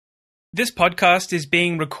This podcast is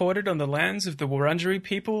being recorded on the lands of the Wurundjeri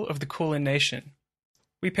people of the Kulin Nation.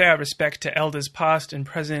 We pay our respect to elders past and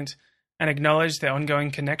present and acknowledge their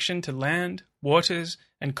ongoing connection to land, waters,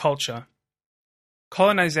 and culture.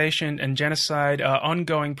 Colonization and genocide are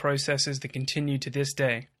ongoing processes that continue to this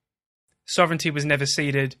day. Sovereignty was never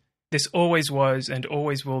ceded. This always was and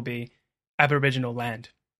always will be Aboriginal land.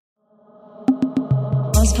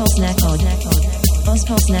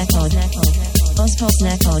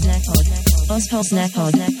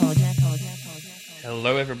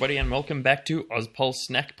 Hello everybody and welcome back to Ozpol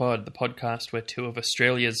Snack Pod, the podcast where two of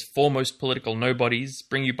Australia's foremost political nobodies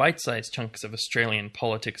bring you bite-sized chunks of Australian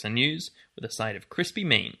politics and news with a side of crispy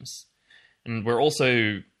memes. And we're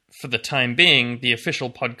also, for the time being, the official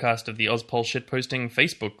podcast of the Ozpol Shitposting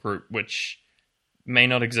Facebook group, which may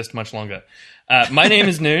not exist much longer. My name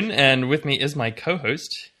is Noon, and with me is my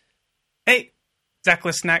co-host. Hey,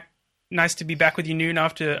 Zachless Snack. Nice to be back with you, Noon,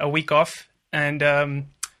 after a week off. And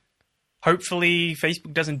hopefully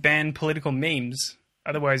Facebook doesn't ban political memes.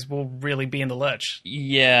 Otherwise, we'll really be in the lurch.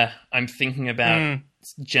 Yeah, I'm thinking about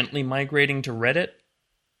gently migrating to Reddit.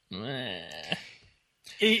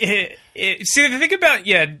 See, the thing about,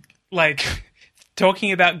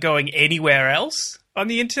 talking about going anywhere else on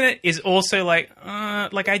the internet is also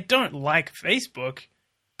I don't like Facebook.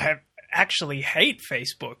 I actually hate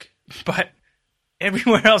Facebook. But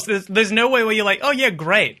everywhere else, there's no way where you're like, oh yeah,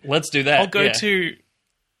 great. Let's do that. I'll go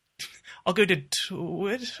to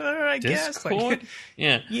Twitter, I guess. Discord?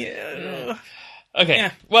 Yeah. Yeah. Okay.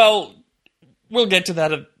 Yeah. Well, we'll get to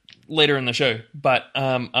that later in the show. But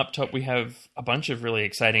up top, we have a bunch of really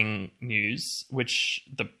exciting news, which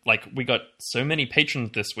we got so many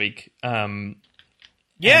patrons this week.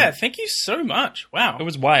 Thank you so much. Wow. It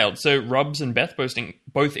was wild. So Robs and Beth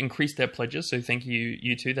both increased their pledges, so thank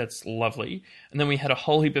you two. That's lovely. And then we had a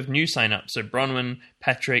whole heap of new sign-ups. So Bronwyn,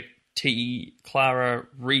 Patrick, T, Clara,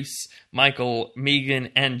 Reese, Michael,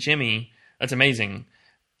 Megan, and Jimmy. That's amazing.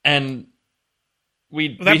 And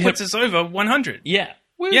that puts us over 100. Yeah.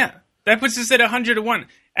 Woo. Yeah. That puts us at 101.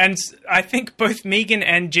 And I think both Megan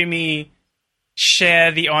and Jimmy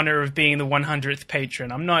share the honor of being the 100th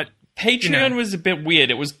patron. I'm not... Patreon was a bit weird.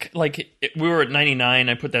 It was we were at 99.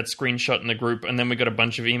 I put that screenshot in the group, and then we got a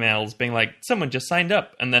bunch of emails being like, someone just signed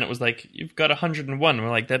up. And then it was like, you've got 101. And we're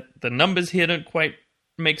like, the numbers here don't quite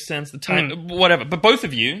make sense. The time, whatever. But both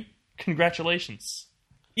of you, congratulations.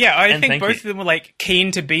 Yeah, I think both of them were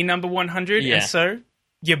keen to be number 100. Yeah. And so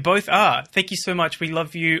you both are. Thank you so much. We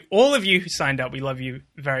love you. All of you who signed up, we love you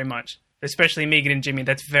very much. Especially Megan and Jimmy.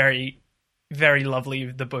 That's very... very lovely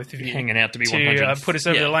of the both of you hanging out to be 100 to put us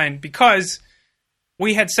over the line, because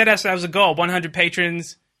we had set ourselves a goal: 100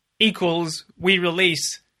 patrons equals we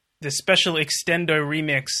release the special extendo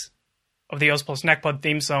remix of the Ozpol Snack Pod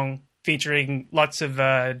theme song, featuring lots of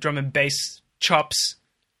drum and bass chops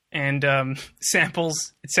and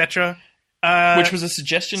samples, etc. Which was a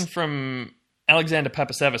suggestion from Alexander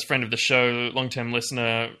Papasavis, friend of the show, long-term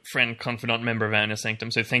listener, friend, confidant, member of our Inner Sanctum.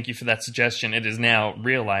 So thank you for that suggestion. It is now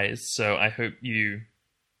realized, so I hope you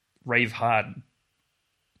rave hard.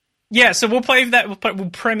 Yeah, so we'll play that. We'll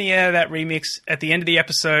premiere that remix at the end of the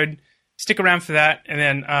episode. Stick around for that, and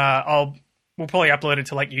then we'll probably upload it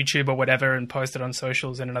to YouTube or whatever and post it on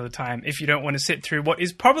socials at another time. If you don't want to sit through what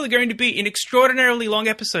is probably going to be an extraordinarily long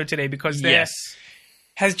episode today, because there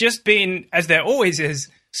has just been, as there always is,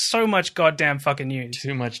 so much goddamn fucking news.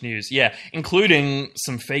 Too much news, yeah. Including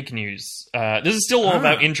some fake news. This is still all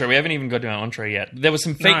about intro. We haven't even got to our entree yet. There was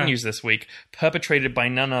some fake news this week, perpetrated by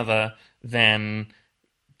none other than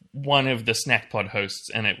one of the Snack Pod hosts,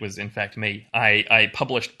 and it was, in fact, me. I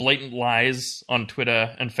published blatant lies on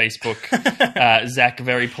Twitter and Facebook. Zach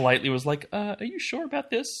very politely was like, are you sure about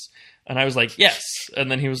this? And I was like, yes. And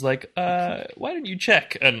then he was like, why didn't you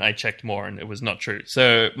check? And I checked more, and it was not true.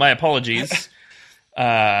 So, my apologies.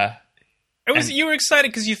 You were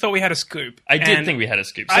excited because you thought we had a scoop. I did think we had a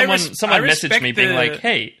scoop. Someone messaged me being like,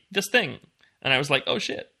 "Hey, this thing," and I was like, "Oh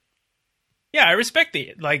shit!" Yeah, I respect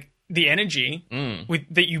the energy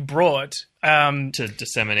that you brought to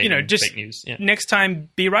disseminate just fake news. Yeah. Next time,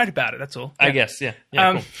 be right about it. That's all. I guess. Yeah.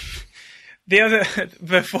 Cool. The other,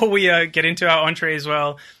 before we get into our entree as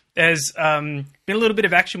well, there's been a little bit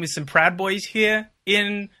of action with some Proud Boys here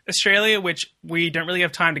in Australia, which we don't really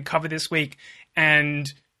have time to cover this week. And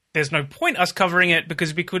there's no point us covering it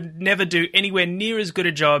because we could never do anywhere near as good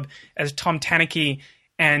a job as Tom Tanuki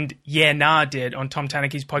and Yeah Nah did on Tom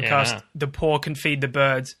Tanuki's podcast, The Poor Can Feed the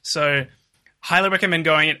Birds. So highly recommend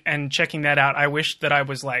going and checking that out. I wish that I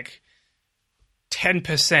was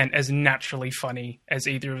 10% as naturally funny as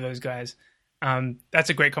either of those guys. That's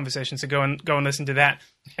a great conversation. So go and listen to that.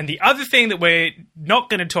 And the other thing that we're not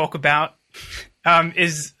going to talk about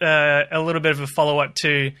is a little bit of a follow up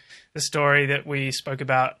to the story that we spoke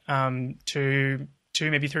about two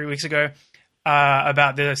maybe 3 weeks ago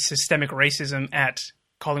about the systemic racism at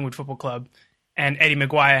Collingwood Football Club. And Eddie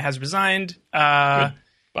Maguire has resigned. Good.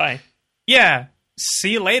 Bye. Yeah.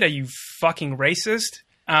 See you later, you fucking racist.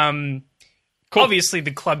 Cool. Obviously,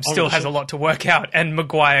 the club still has a lot to work out, and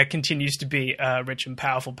Maguire continues to be a rich and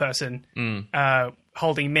powerful person,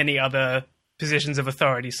 holding many other positions of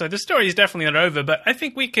authority. So the story is definitely not over, but I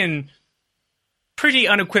think we can pretty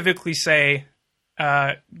unequivocally say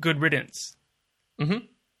good riddance. Mm-hmm.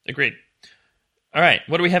 Agreed. All right.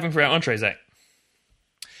 What are we having for our entree, Zach?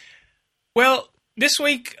 Well, this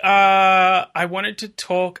week I wanted to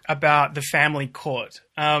talk about the family court.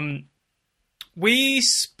 We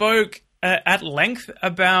spoke at length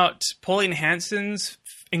about Pauline Hanson's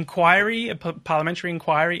inquiry, a parliamentary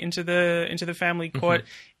inquiry into the family court.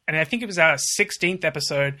 Mm-hmm. And I think it was our 16th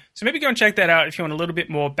episode. So maybe go and check that out if you want a little bit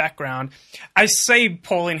more background. I say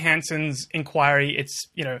Pauline Hanson's inquiry, it's,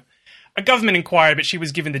 a government inquiry, but she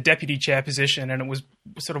was given the deputy chair position, and it was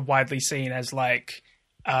sort of widely seen as like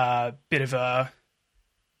a bit of a,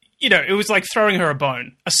 it was like throwing her a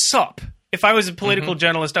bone, a sop. If I was a political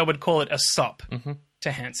journalist, I would call it a sop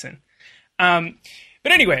to Hanson.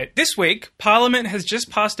 But anyway, this week, Parliament has just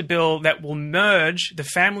passed a bill that will merge the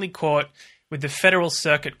family court with the Federal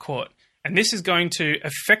Circuit Court. And this is going to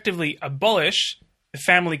effectively abolish the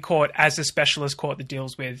family court as a specialist court that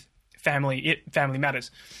deals with family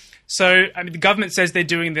matters. So, the government says they're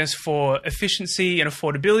doing this for efficiency and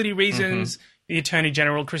affordability reasons. The Attorney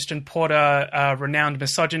General, Christian Porter, a renowned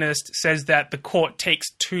misogynist, says that the court takes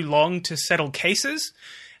too long to settle cases.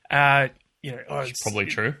 It's probably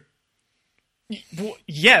true.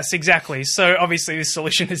 Yes, exactly. So obviously the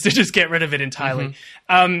solution is to just get rid of it entirely.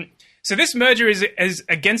 So this merger is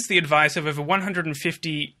against the advice of over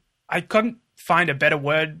 150, I couldn't find a better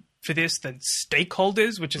word for this than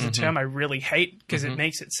stakeholders, which is a term I really hate because it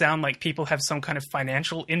makes it sound like people have some kind of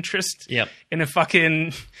financial interest in a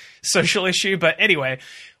fucking social issue. But anyway,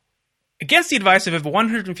 against the advice of over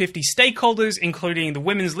 150 stakeholders, including the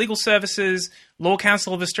Women's Legal Services, Law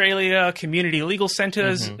Council of Australia, Community Legal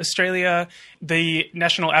Centres Australia, the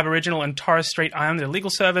National Aboriginal and Torres Strait Islander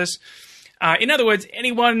Legal Service. In other words,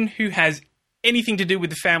 anyone who has anything to do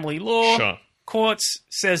with the family law courts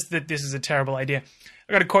says that this is a terrible idea.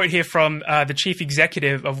 I got a quote here from the Chief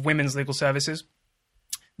Executive of Women's Legal Services.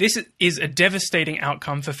 This is a devastating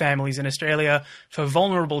outcome for families in Australia, for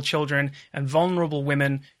vulnerable children and vulnerable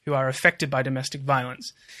women who are affected by domestic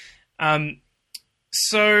violence.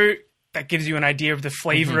 So that gives you an idea of the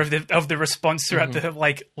flavor of the response throughout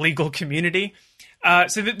the legal community.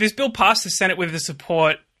 So this bill passed the Senate with the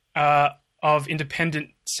support of Independent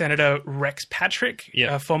Senator Rex Patrick,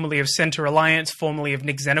 formerly of Centre Alliance, formerly of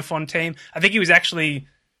Nick Xenophon. I think he was actually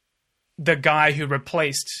the guy who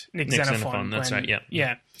replaced Nick Xenophon. That's right,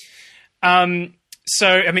 Yeah. So,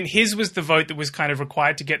 I mean, his was the vote that was kind of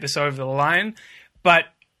required to get this over the line. But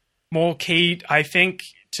more key, I think,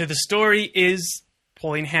 to the story is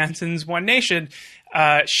Pauline Hanson's One Nation.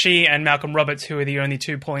 She and Malcolm Roberts, who are the only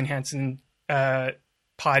two Pauline Hanson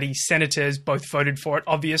party senators, both voted for it,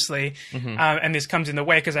 obviously. And this comes in the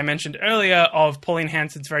wake, as I mentioned earlier, of Pauline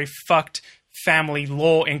Hanson's very fucked family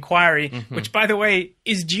law inquiry, which, by the way,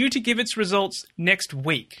 is due to give its results next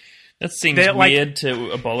week. That seems weird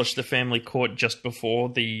to abolish the family court just before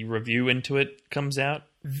the review into it comes out.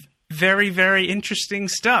 Very, very interesting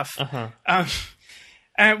stuff.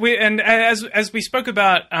 And as we spoke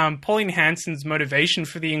about, Pauline Hanson's motivation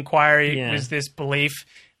for the inquiry was this belief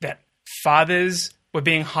that fathers were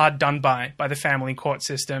being hard done by the family court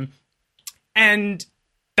system. And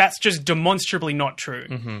that's just demonstrably not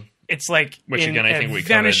true. It's like which again, I think we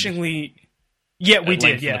vanishingly... Yeah, we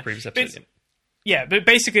did, in the previous episode. But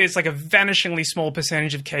basically it's like a vanishingly small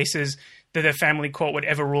percentage of cases that a family court would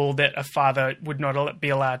ever rule that a father would not be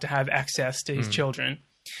allowed to have access to his children.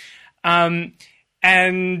 And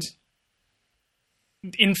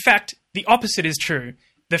in fact, the opposite is true.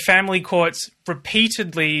 The family courts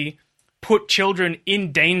repeatedly put children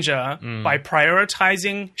in danger by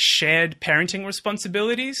prioritizing shared parenting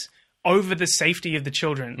responsibilities over the safety of the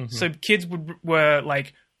children. So kids were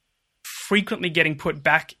like frequently getting put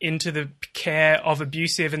back into the care of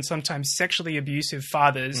abusive and sometimes sexually abusive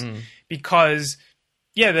fathers because,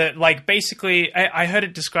 basically, I heard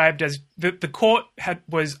it described as the court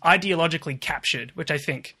was ideologically captured, which I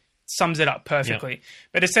think sums it up perfectly.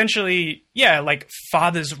 But essentially,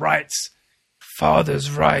 fathers'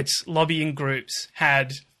 rights lobbying groups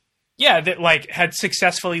had, that like had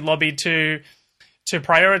successfully lobbied to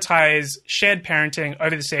prioritize shared parenting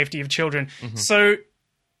over the safety of children. So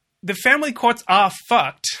the family courts are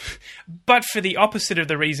fucked, but for the opposite of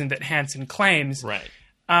the reason that Hansen claims. Right.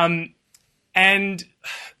 And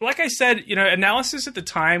like I said, analysis at the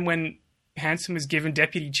time when Hansen was given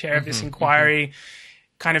deputy chair of this inquiry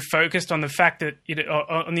kind of focused on the fact that,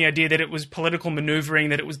 on the idea that it was political maneuvering,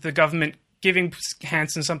 that it was the government giving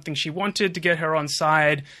Hansen something she wanted to get her on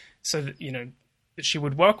side so that, that she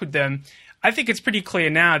would work with them. I think it's pretty clear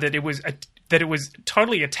now that it was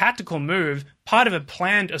totally a tactical move, part of a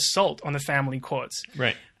planned assault on the family courts.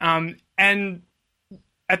 Right. And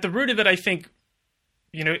at the root of it, I think,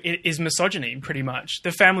 it is misogyny, pretty much.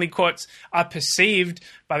 The family courts are perceived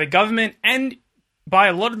by the government and by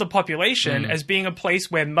a lot of the population as being a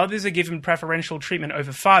place where mothers are given preferential treatment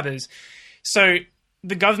over fathers. So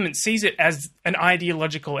the government sees it as an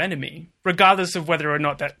ideological enemy, regardless of whether or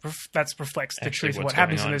not that reflects the truth of what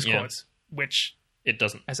happens in those courts, which it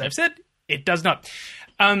doesn't. As I've said, it does not.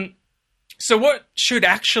 So what should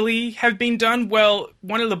actually have been done? Well,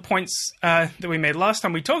 one of the points that we made last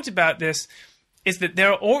time we talked about this is that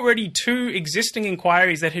there are already 2 existing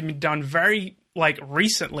inquiries that had been done very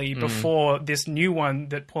recently before this new one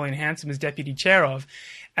that Pauline Hanson was deputy chair of.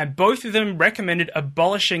 And both of them recommended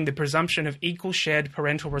abolishing the presumption of equal shared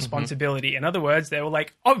parental responsibility. In other words, they were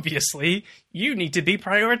like, obviously, you need to be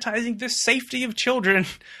prioritizing the safety of children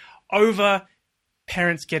over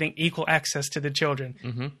parents getting equal access to the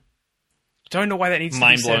children. Don't know why that needs to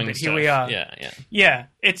be said, but here we are. Yeah,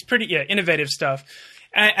 it's pretty innovative stuff.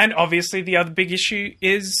 And obviously, the other big issue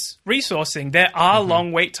is resourcing. There are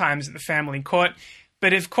long wait times at the family court.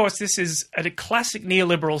 But of course, this is a classic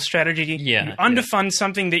neoliberal strategy. You underfund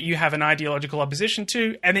something that you have an ideological opposition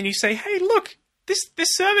to, and then you say, hey, look, this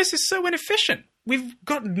service is so inefficient. We've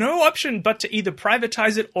got no option but to either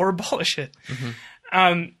privatize it or abolish it.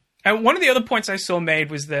 And one of the other points I saw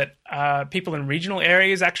made was that people in regional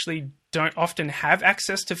areas actually don't often have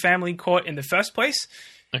access to family court in the first place.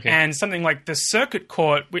 And something like the circuit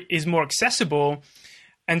court is more accessible.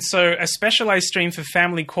 And so a specialized stream for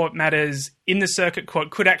family court matters in the circuit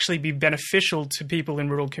court could actually be beneficial to people in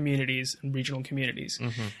rural communities and regional communities,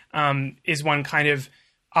 is one kind of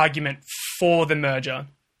argument for the merger.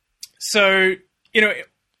 So,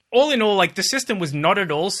 all in all, the system was not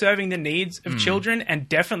at all serving the needs of children and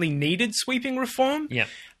definitely needed sweeping reform.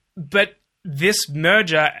 But this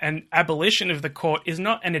merger and abolition of the court is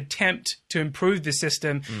not an attempt to improve the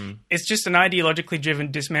system. It's just an ideologically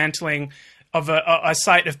driven dismantling of a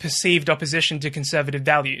site of perceived opposition to conservative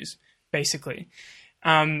values, basically.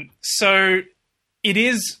 So it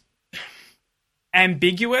is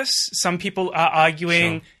ambiguous. Some people are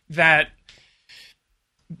arguing that,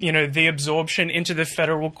 the absorption into the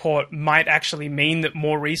federal court might actually mean that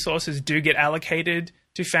more resources do get allocated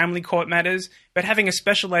to family court matters. But having a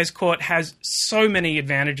specialized court has so many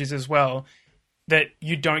advantages as well that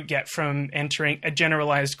you don't get from entering a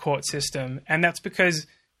generalized court system. And that's because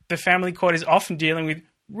the family court is often dealing with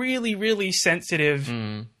really, really sensitive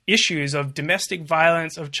issues of domestic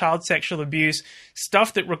violence, of child sexual abuse,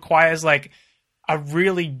 stuff that requires a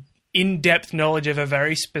really in-depth knowledge of a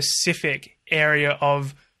very specific area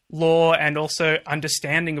of law and also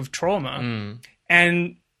understanding of trauma.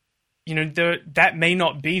 And, that may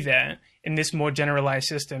not be there in this more generalized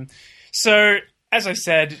system. So, as I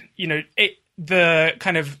said, the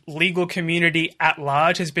kind of legal community at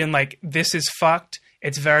large has been like, this is fucked.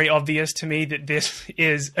 It's very obvious to me that this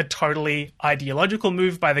is a totally ideological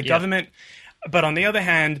move by the government. But on the other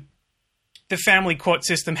hand, the family court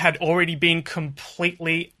system had already been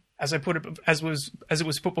completely, as it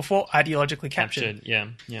was put before, ideologically captured.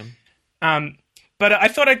 But I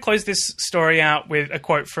thought I'd close this story out with a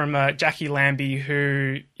quote from Jackie Lambie,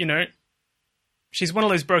 who, she's one of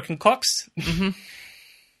those broken clocks.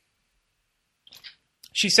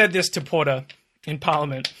 She said this to Porter in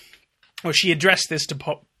Parliament. Or she addressed this to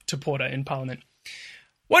Porter in Parliament.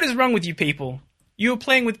 What is wrong with you people? You are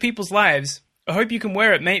playing with people's lives. I hope you can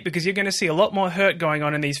wear it, mate, because you're going to see a lot more hurt going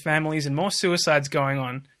on in these families and more suicides going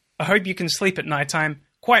on. I hope you can sleep at nighttime.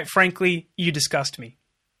 Quite frankly, you disgust me.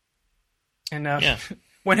 And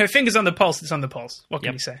when her finger's on the pulse, it's on the pulse. What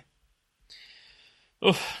can you say?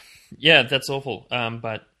 Oof. Yeah, that's awful.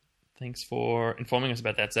 But thanks for informing us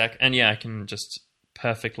about that, Zach. And I can just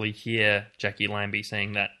perfectly hear Jackie Lambie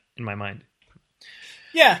saying that in my mind.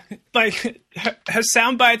 Yeah, her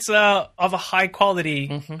sound bites are of a high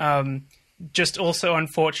quality, just also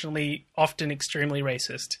unfortunately often extremely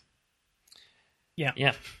racist.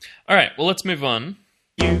 Yeah. All right, well, let's move on.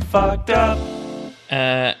 You fucked up.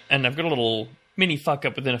 And I've got a little mini fuck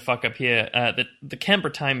up within a fuck up here. That the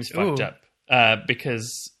Canberra Times fucked up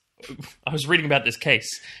because I was reading about this case,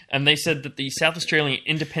 and they said that the South Australian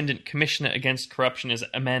Independent Commissioner Against Corruption is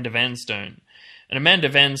Amanda Vanstone. And Amanda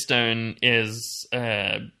Vanstone is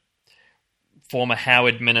former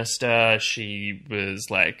Howard minister. She's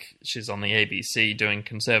on the ABC doing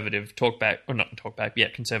conservative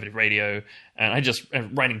conservative radio, and I just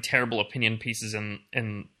writing terrible opinion pieces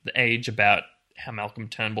in the Age about how Malcolm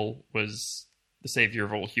Turnbull was the savior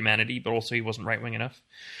of all humanity, but also he wasn't right wing enough.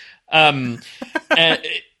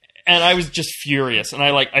 And I was just furious, and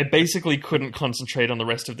I basically couldn't concentrate on the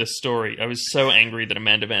rest of this story. I was so angry that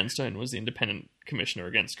Amanda Vanstone was the Independent Commissioner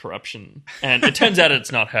Against Corruption. And it turns out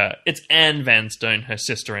it's not her. It's Anne Vanstone, her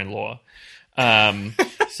sister-in-law.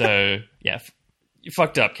 So, yeah, you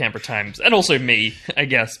fucked up, Canberra Times. And also me, I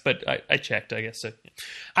guess, but I checked, I guess. So, yeah.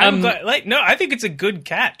 I'm glad, I think it's a good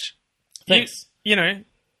catch. Thanks.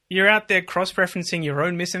 You're out there cross-referencing your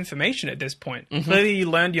own misinformation at this point. Mm-hmm. Clearly you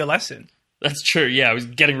learned your lesson. That's true, yeah. I was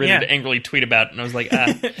getting ready to angrily tweet about it, and I was like,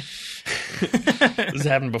 this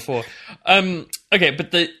happened before. Okay, but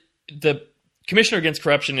the Commissioner Against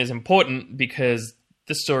Corruption is important because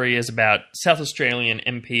this story is about South Australian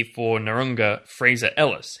MP for Narunga, Fraser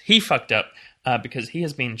Ellis. He fucked up because he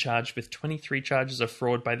has been charged with 23 charges of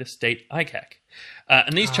fraud by the state ICAC.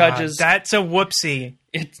 And these charges... That's a whoopsie.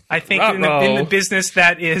 I think in the business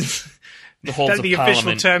that is... The halls of the Parliament.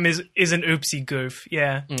 Official term is an oopsie goof,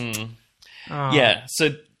 yeah. Mm. Oh. Yeah,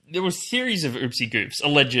 so there were a series of oopsie goofs,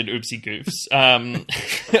 alleged oopsie goofs.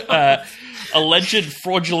 Alleged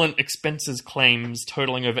fraudulent expenses claims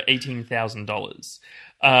totaling over $18,000.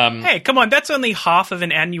 Hey, come on, that's only half of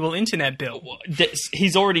an annual internet bill.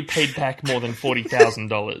 He's already paid back more than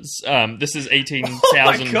 $40,000. This is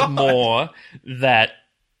 $18,000 more that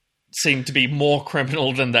seem to be more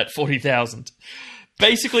criminal than that $40,000.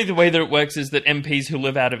 Basically, the way that it works is that MPs who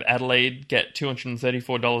live out of Adelaide get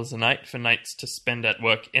 $234 a night for nights to spend at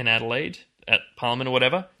work in Adelaide, at Parliament or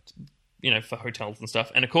whatever, for hotels and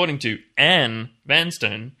stuff. And according to Anne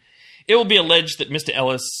Vanstone, it will be alleged that Mr.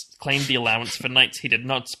 Ellis claimed the allowance for nights he did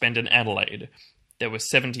not spend in Adelaide. There were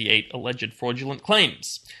 78 alleged fraudulent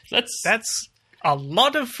claims. That's a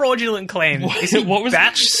lot of fraudulent claims. Is he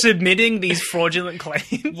batch submitting these fraudulent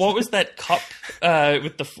claims? What was that cop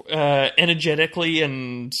with the energetically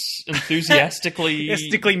and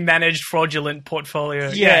enthusiastically managed fraudulent portfolio?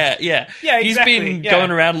 Yeah, exactly. He's been going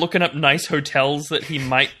Yeah. around looking up nice hotels that he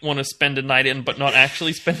might want to spend a night in, but not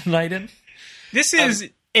actually spend a night in. This is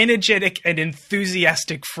energetic and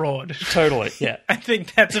enthusiastic fraud. Totally, yeah. I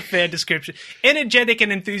think that's a fair description. Energetic and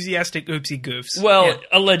enthusiastic oopsie goofs. Well,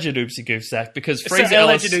 alleged oopsie goofs, Zach, because Fraser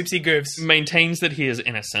Ellis alleged oopsie goofs maintains that he is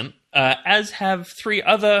innocent, as have 3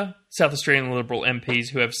 other South Australian Liberal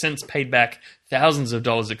MPs who have since paid back thousands of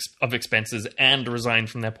dollars of expenses and resigned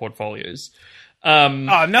from their portfolios.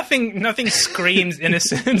 Nothing screams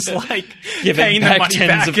innocence like giving paying back the money tens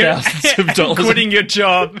back of thousands of dollars, quitting your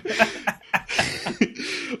job.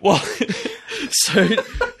 Well, so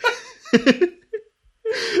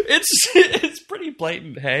it's pretty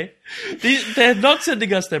blatant. Hey, they're not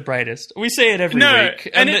sending us their brightest. We say it every week,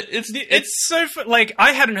 and it's so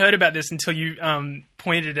I hadn't heard about this until you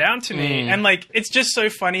pointed it out to me, and it's just so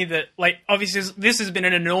funny that obviously this has been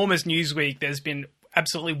an enormous news week. There's been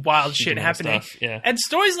absolutely wild shit happening, and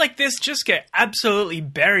stories like this just get absolutely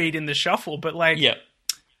buried in the shuffle. But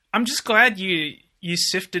I'm just glad you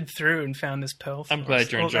sifted through and found this pearl. I'm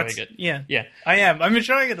glad you're enjoying it. Yeah. Yeah. I am. I'm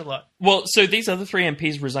enjoying it a lot. Well, so these other 3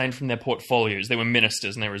 MPs resigned from their portfolios. They were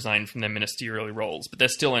ministers and they resigned from their ministerial roles, but they're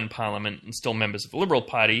still in Parliament and still members of the Liberal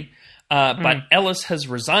Party. But Ellis has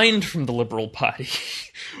resigned from the Liberal Party,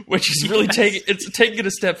 which is really taking it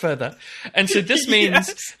a step further. And so this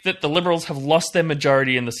means that the Liberals have lost their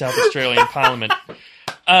majority in the South Australian Parliament.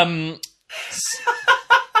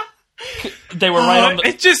 They were right on the...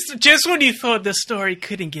 It's just when you thought the story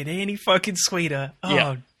couldn't get any fucking sweeter.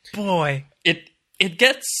 Oh, boy. It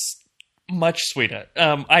gets much sweeter,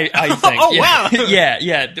 I think. Oh, wow.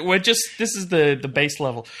 Yeah. This is the base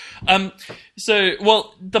level.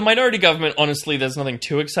 The minority government, honestly, there's nothing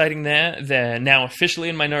too exciting there. They're now officially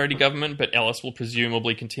in minority government, but Ellis will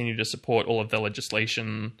presumably continue to support all of their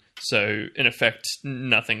legislation. So, in effect,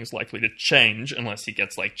 nothing's likely to change unless he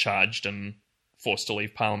gets, charged and forced to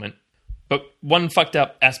leave Parliament. But one fucked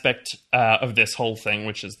up aspect of this whole thing,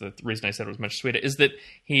 which is the reason I said it was much sweeter, is that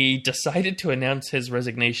he decided to announce his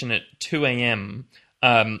resignation at 2 a.m.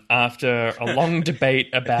 After a long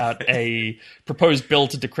debate about a proposed bill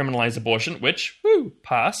to decriminalize abortion, which,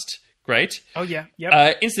 passed. Great. Oh, yeah.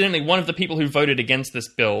 Yep. Incidentally, one of the people who voted against this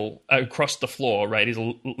bill, who crossed the floor, right, he's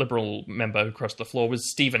a Liberal member who crossed the floor, was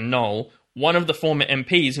Stephen Knoll, One of the former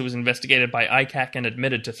MPs, who was investigated by ICAC and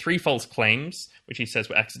admitted to 3 false claims, which he says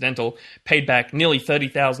were accidental, paid back nearly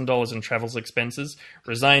 $30,000 in travel expenses,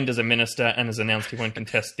 resigned as a minister, and has announced he won't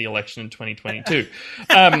contest the election in 2022.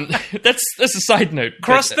 That's a side note.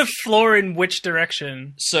 Cross the floor in which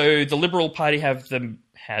direction? So the Liberal Party had,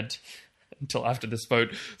 until after this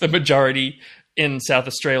vote, the majority in South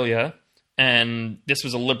Australia, and this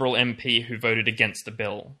was a Liberal MP who voted against the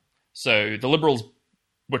bill. So the Liberals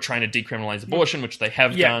were trying to decriminalize abortion, which they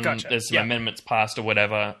have done. Gotcha. There's some amendments passed or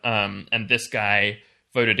whatever, and this guy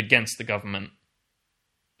voted against the government.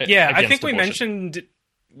 Yeah, I think we mentioned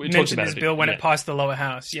this bill when it passed the lower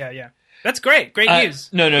house. Yeah. That's great. Great news.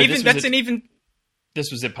 No. This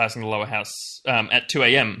was it passing the lower house at 2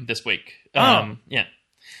 a.m. this week. Yeah. There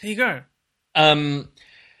you go.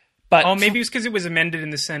 But maybe it was because it was amended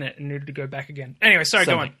in the Senate and needed to go back again. Anyway, sorry,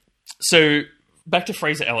 go on. So back to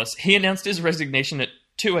Fraser Ellis. He announced his resignation at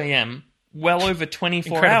 2 a.m., well over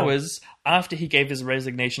 24 hours after he gave his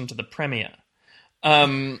resignation to the Premier.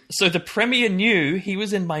 So the Premier knew he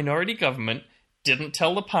was in minority government, didn't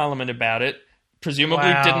tell the Parliament about it,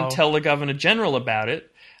 presumably didn't tell the Governor-General about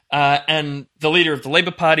it, and the leader of the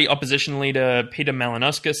Labour Party, opposition leader Peter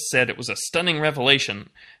Malinauskas, said it was a stunning revelation.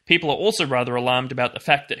 People are also rather alarmed about the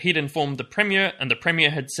fact that he'd informed the Premier, and the Premier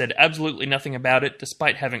had said absolutely nothing about it,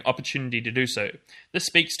 despite having opportunity to do so. This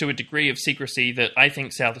speaks to a degree of secrecy that I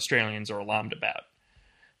think South Australians are alarmed about.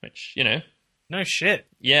 Which, No shit.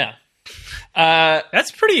 Yeah.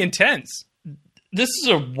 That's pretty intense. This is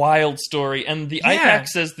a wild story, and the ICAC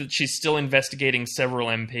says that she's still investigating several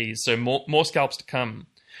MPs, so more scalps to come.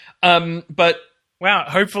 But wow,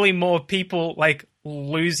 hopefully more people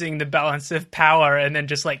losing the balance of power and then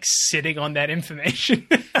just sitting on that information.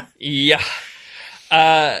 Yeah.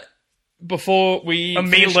 Before we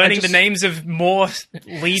me learning the names of more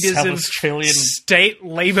leaders South of Australian state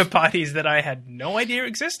Labour parties that I had no idea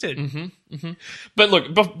existed. But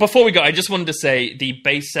look, before we go, I just wanted to say the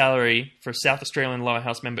base salary for a South Australian lower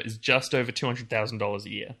house member is just over $200,000 a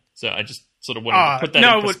year. So I just sort of wanted to put that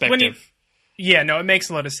in perspective. It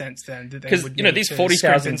makes a lot of sense then. Because, these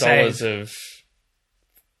 $40,000 of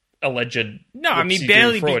alleged...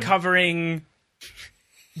 barely be covering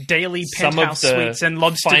daily penthouse suites and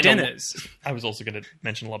lobster dinners. I was also going to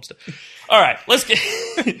mention lobster. All right, let's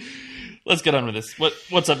get on with this.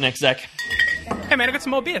 What's up next, Zach? Hey man, I got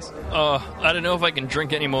some more beers. I don't know if I can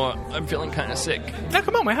drink anymore. I'm feeling kind of sick. No,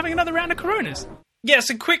 come on, we're having another round of Coronas.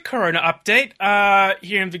 Yes, a quick Corona update.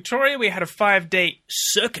 Here in Victoria, we had a 5-day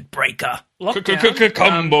circuit breaker lockdown.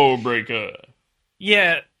 Combo breaker.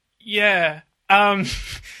 Yeah.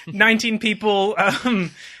 19 people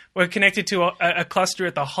were connected to a cluster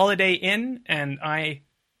at the Holiday Inn, and I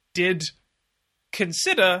did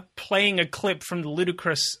consider playing a clip from the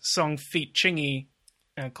Ludacris song Feet Chingy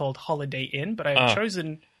called Holiday Inn, but I have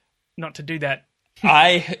chosen not to do that.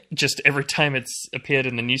 I just, every time it's appeared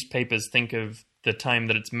in the newspapers, think of the time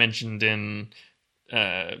that it's mentioned in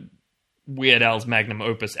Weird Al's magnum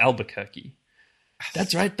opus, Albuquerque.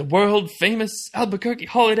 That's right, the world-famous Albuquerque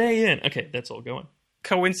Holiday Inn. Okay, that's all going.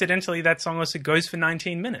 Coincidentally, that song also goes for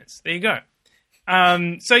 19 minutes. There you go.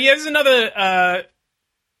 There's another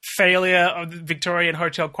failure of the Victorian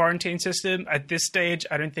hotel quarantine system. At this stage,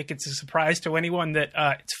 I don't think it's a surprise to anyone that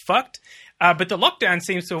it's fucked. But the lockdown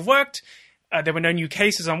seems to have worked. There were no new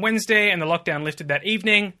cases on Wednesday, and the lockdown lifted that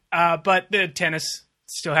evening. But the tennis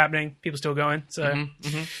still happening. People still going. So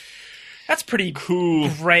that's pretty cool.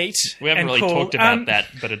 Great. We haven't really talked about that,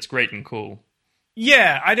 but it's great and cool.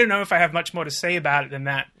 Yeah, I don't know if I have much more to say about it than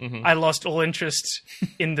that. I lost all interest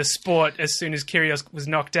in the sport as soon as Kyrgios was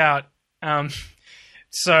knocked out.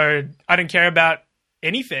 So I don't care about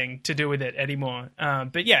anything to do with it anymore.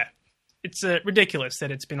 But yeah, it's ridiculous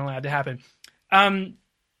that it's been allowed to happen.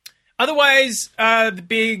 Otherwise, the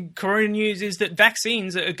big corona news is that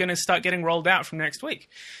vaccines are going to start getting rolled out from next week.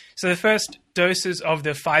 So the first doses of the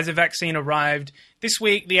Pfizer vaccine arrived this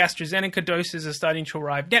week. The AstraZeneca doses are starting to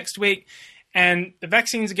arrive next week. And the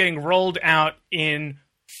vaccines are getting rolled out in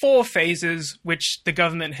 4 phases, which the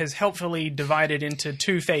government has helpfully divided into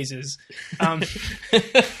 2 phases. So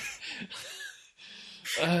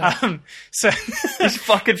these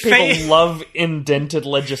fucking people love indented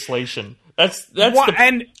legislation.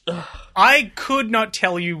 And I could not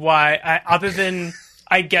tell you why, other than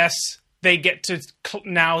I guess they get to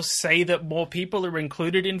now say that more people are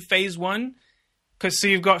included in phase 1. So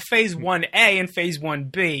you've got phase 1A and phase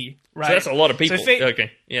 1B, right? So that's a lot of people.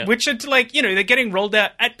 Okay, yeah. Which are they're getting rolled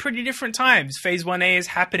out at pretty different times. Phase 1A is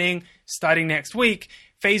happening starting next week.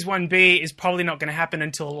 Phase 1B is probably not going to happen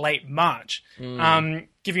until late March.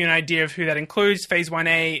 Give you an idea of who that includes. Phase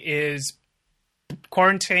 1A is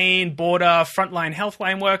quarantine, border, frontline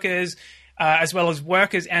healthline workers, as well as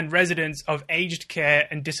workers and residents of aged care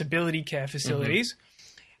and disability care facilities.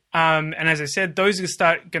 And as I said, those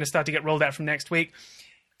are going to start to get rolled out from next week.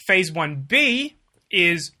 Phase 1B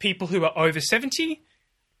is people who are over 70,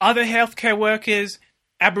 other healthcare workers,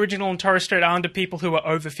 Aboriginal and Torres Strait Islander people who are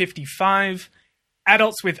over 55,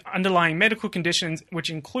 adults with underlying medical conditions, which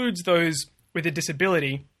includes those with a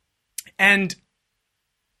disability. And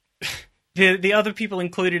the other people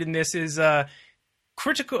included in this is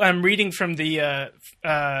critical. I'm reading from the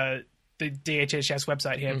DHHS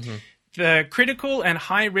website here. The critical and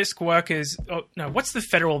high risk workers. Oh no, what's the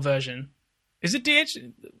federal version? Is it DH?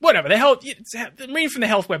 Whatever. The health. I'm reading from the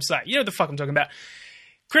health website. You know what the fuck I'm talking about.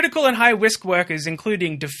 Critical and high risk workers,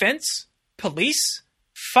 including defense, police,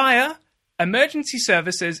 fire, emergency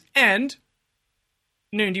services, and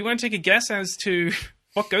Noon. Do you want to take a guess as to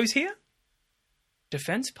what goes here?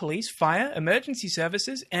 Defense, police, fire, emergency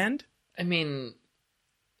services, and... I mean,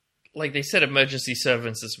 like they said emergency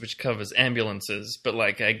services, which covers ambulances, but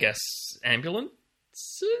like, I guess ambulances?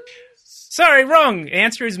 Sorry, wrong. The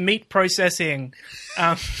answer is meat processing.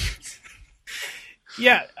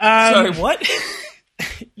 Yeah. Sorry, what?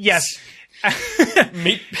 Yes.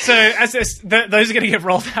 Meat. So as those are going to get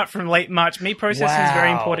rolled out from late March. Meat processing is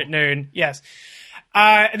very important, Noon. Yes.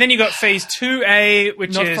 And then you got phase 2A,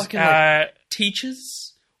 which Not is fucking, like,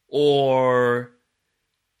 teachers or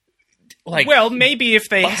like, well, maybe if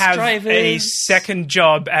they bus have drivers. a second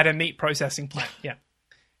job at a meat processing plant. Yeah.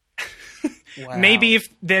 wow. Maybe if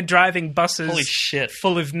they're driving buses Holy shit.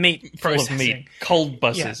 full of meat Full processing. of meat. Cold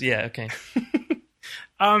buses. Yeah, okay.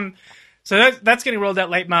 So that's getting rolled out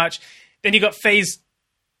late March. Then you got phase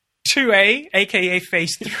 2A, aka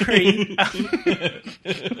phase 3,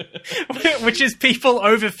 which is people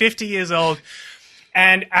over 50 years old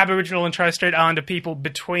and Aboriginal and Torres Strait Islander people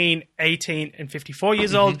between 18 and 54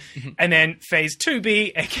 years old. And then phase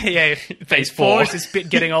 2B, aka phase 4, is this bit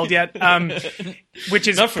getting old yet, which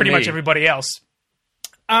is pretty much everybody else.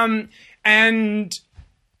 And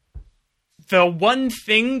the one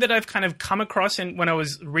thing that I've kind of come across when I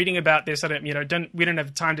was reading about this, we don't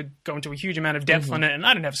have time to go into a huge amount of depth on it, and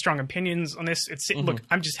I don't have strong opinions on this. Look,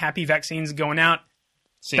 I'm just happy vaccines are going out.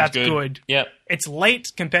 Seems That's good. Yep. It's late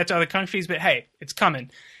compared to other countries, but hey, it's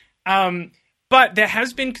coming. But there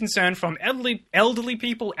has been concern from elderly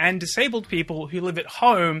people and disabled people who live at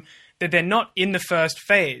home that they're not in the first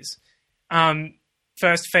phase.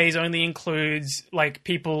 First phase only includes like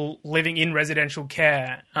people living in residential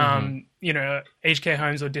care, aged care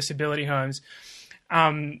homes or disability homes.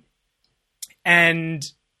 And,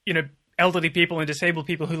 elderly people and disabled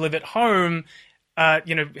people who live at home,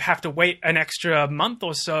 have to wait an extra month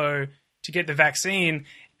or so to get the vaccine.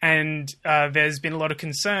 And there's been a lot of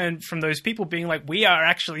concern from those people being like, we are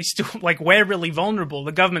actually still, like, we're really vulnerable.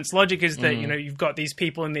 The government's logic is that, you've got these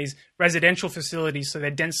people in these residential facilities, so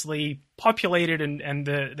they're densely populated and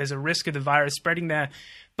there's a risk of the virus spreading there.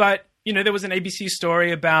 But, there was an ABC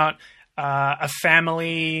story about a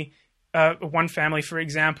family, one family, for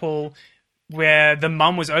example, where the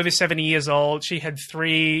mum was over 70 years old. She had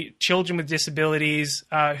 3 children with disabilities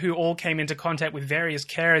who all came into contact with various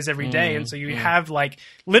carers every day. And so you have like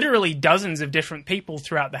literally dozens of different people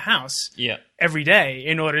throughout the house every day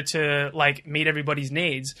in order to like meet everybody's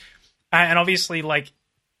needs. And obviously like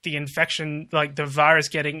the infection, like the virus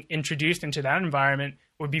getting introduced into that environment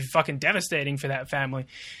would be fucking devastating for that family.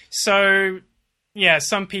 So yeah,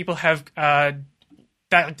 some people have...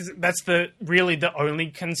 That's really the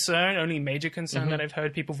only major concern that I've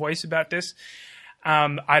heard people voice about this.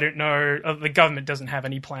 I don't know. The government doesn't have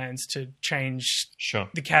any plans to change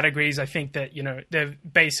the categories. I think that,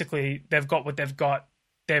 they've got what they've got.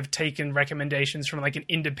 They've taken recommendations from like an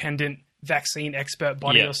independent vaccine expert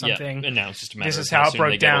body or something. Yeah. And now it's just a matter this of is how it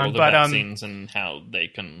broke down. But vaccines and how they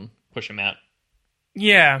can push them out.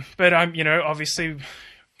 Yeah, but obviously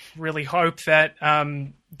really hope that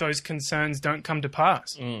those concerns don't come to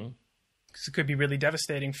pass. Because it could be really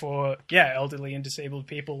devastating for, elderly and disabled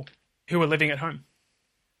people who are living at home.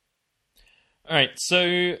 All right, so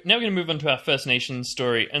now we're going to move on to our First Nations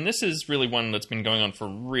story, and this is really one that's been going on for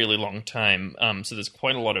a really long time, so there's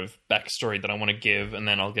quite a lot of backstory that I want to give, and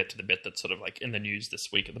then I'll get to the bit that's sort of like in the news this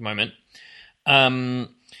week at the moment.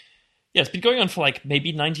 It's been going on for like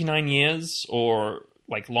maybe 99 years, or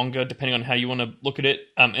like longer, depending on how you want to look at it.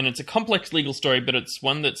 And it's a complex legal story, but it's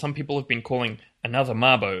one that some people have been calling another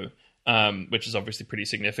Mabo, which is obviously pretty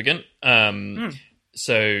significant.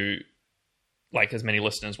 So, like as many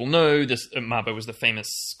listeners will know, this Mabo was the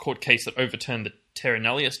famous court case that overturned the Terra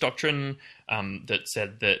Nullius doctrine, that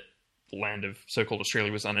said that the land of so-called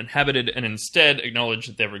Australia was uninhabited, and instead acknowledged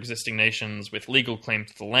that there were existing nations with legal claim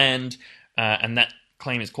to the land, and that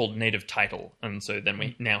claim is called native title. And so then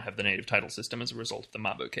we now have the native title system as a result of the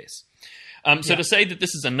Mabo case. To say that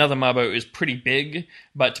this is another Mabo is pretty big,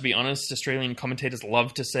 but to be honest, Australian commentators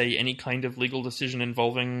love to say any kind of legal decision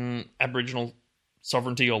involving Aboriginal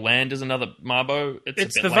sovereignty or land is another Mabo.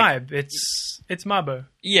 It's the vibe. It's Mabo.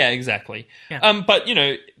 Yeah, exactly. Yeah. But,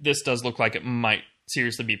 this does look like it might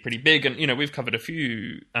seriously be pretty big. And, we've covered a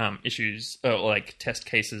few issues, like test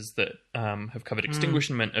cases that have covered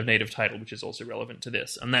extinguishment of native title, which is also relevant to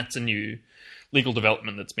this. And that's a new legal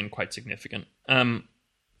development that's been quite significant.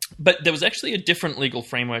 But there was actually a different legal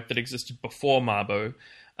framework that existed before Mabo,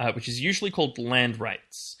 which is usually called land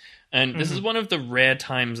rights. And this is one of the rare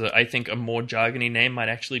times that I think a more jargony name might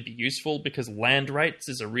actually be useful, because land rights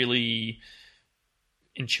is a really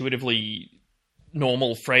intuitively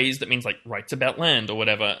normal phrase that means like rights about land or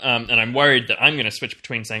whatever. And I'm worried that I'm going to switch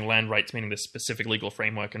between saying land rights meaning this specific legal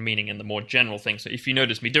framework and meaning in the more general thing. So if you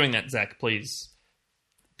notice me doing that, Zach, please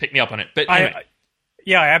pick me up on it. But anyway.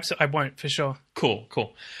 I won't, for sure. Cool.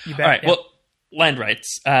 You bet. All right, well, land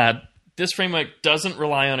rights. This framework doesn't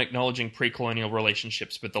rely on acknowledging pre-colonial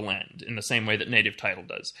relationships with the land in the same way that native title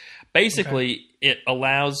does. Basically, it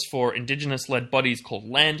allows for Indigenous-led bodies called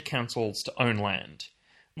land councils to own land,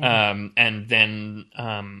 and then,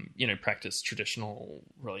 practice traditional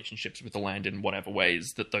relationships with the land in whatever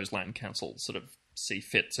ways that those land councils sort of see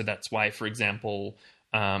fit. So that's why, for example,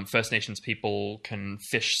 First Nations people can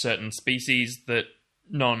fish certain species that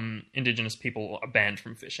non-Indigenous people are banned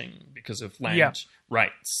from fishing because of land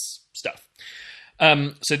rights stuff.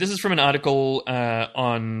 So this is from an article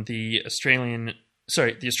on the Australian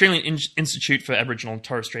Institute for Aboriginal and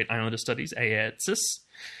Torres Strait Islander Studies, AATSIS.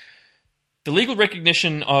 The legal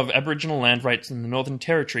recognition of Aboriginal land rights in the Northern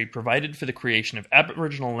Territory provided for the creation of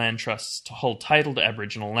Aboriginal land trusts to hold title to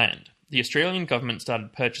Aboriginal land. The Australian government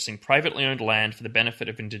started purchasing privately owned land for the benefit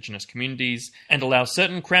of Indigenous communities and allow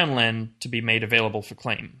certain Crown land to be made available for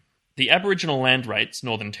claim. The Aboriginal Land Rights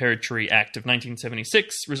Northern Territory Act of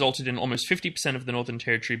 1976 resulted in almost 50% of the Northern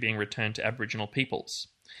Territory being returned to Aboriginal peoples.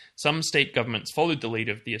 Some state governments followed the lead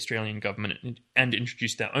of the Australian government and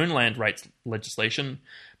introduced their own land rights legislation,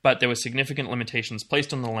 but there were significant limitations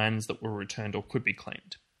placed on the lands that were returned or could be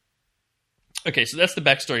claimed. Okay, so that's the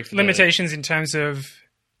backstory for limitations in terms of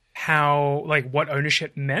how, like, what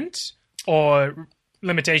ownership meant, or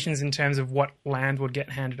limitations in terms of what land would get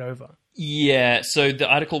handed over? Yeah, so the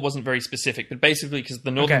article wasn't very specific, but basically because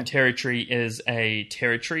the Northern Territory is a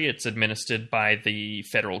territory, it's administered by the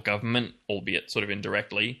federal government, albeit sort of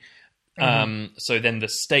indirectly. So then the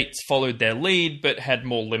states followed their lead, but had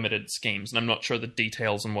more limited schemes. And I'm not sure the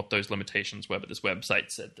details on what those limitations were, but this website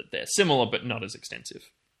said that they're similar, but not as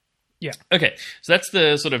extensive. Yeah. Okay, so that's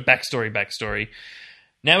the sort of backstory.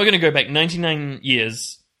 Now we're going to go back 99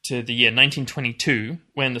 years to the year 1922,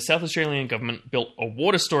 when the South Australian government built a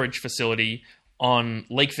water storage facility on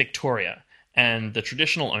Lake Victoria, and the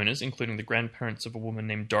traditional owners, including the grandparents of a woman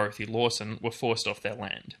named Dorothy Lawson, were forced off their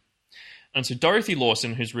land. And so Dorothy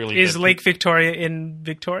Lawson, who's really... Is Lake Victoria in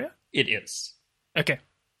Victoria? It is. Okay.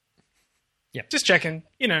 Yeah. Just checking.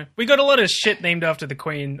 We got a lot of shit named after the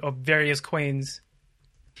Queen, or various queens.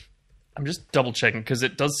 I'm just double checking because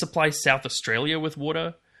it does supply South Australia with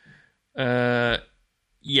water.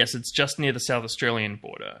 Yes, it's just near the South Australian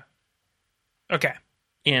border. Okay.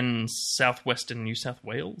 In southwestern New South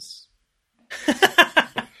Wales.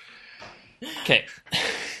 Okay.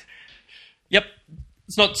 Yep.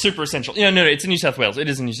 It's not super essential. No, it's in New South Wales. It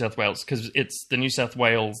is in New South Wales because it's the New South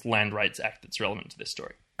Wales Land Rights Act that's relevant to this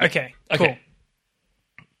story. Okay, cool.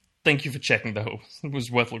 Thank you for checking, though. It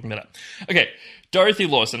was worth looking that up. Okay, Dorothy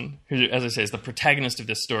Lawson, who, as I say, is the protagonist of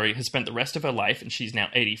this story, has spent the rest of her life, and she's now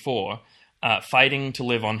 84, fighting to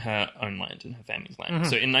live on her own land, in her family's land.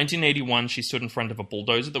 So in 1981, she stood in front of a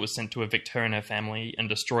bulldozer that was sent to evict her and her family and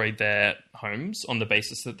destroyed their homes on the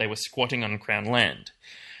basis that they were squatting on Crown land.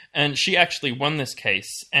 And she actually won this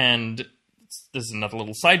case, and there's another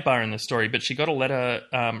little sidebar in this story, but she got a letter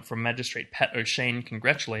from Magistrate Pat O'Shane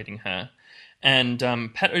congratulating her. And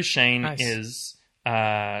Pat O'Shane is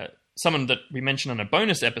someone that we mentioned on a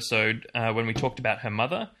bonus episode when we talked about her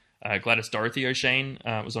mother. Gladys Dorothy O'Shane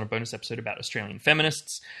was on a bonus episode about Australian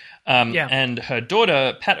feminists. And her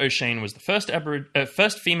daughter, Pat O'Shane, was the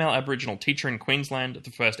first female Aboriginal teacher in Queensland,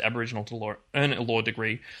 the first Aboriginal to earn a law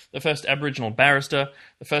degree, the first Aboriginal barrister,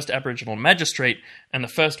 the first Aboriginal magistrate, and the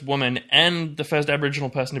first woman and the first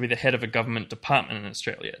Aboriginal person to be the head of a government department in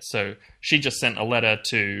Australia. So she just sent a letter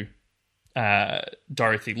to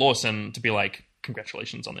Dorothy Lawson to be like,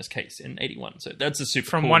 congratulations on this case in 81. So that's a super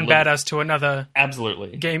From cool one badass to another.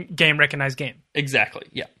 Absolutely. Game recognized game. Exactly,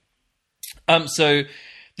 yeah. So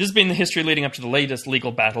this has been the history leading up to the latest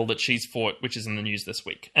legal battle that she's fought, which is in the news this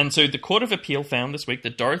week. And so the Court of Appeal found this week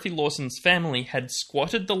that Dorothy Lawson's family had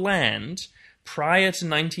squatted the land prior to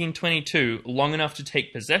 1922 long enough to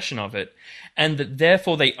take possession of it, and that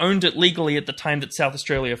therefore they owned it legally at the time that South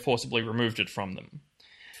Australia forcibly removed it from them.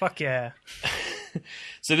 Fuck yeah.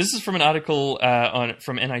 So this is from an article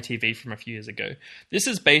from NITV from a few years ago. This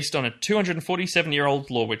is based on a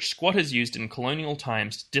 247-year-old law which squatters used in colonial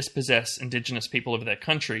times to dispossess Indigenous people of their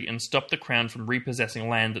country and stop the Crown from repossessing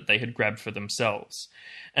land that they had grabbed for themselves.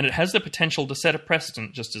 And it has the potential to set a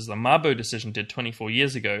precedent, just as the Mabo decision did 24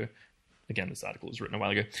 years ago. Again, this article was written a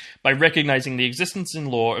while ago, by recognising the existence in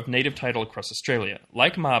law of native title across Australia.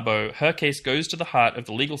 Like Mabo, her case goes to the heart of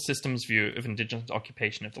the legal system's view of Indigenous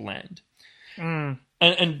occupation of the land. And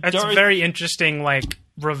that's a very interesting,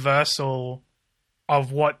 reversal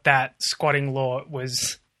of what that squatting law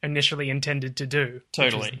was initially intended to do.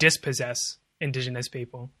 Totally. Which was dispossess Indigenous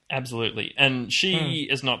people. Absolutely. And she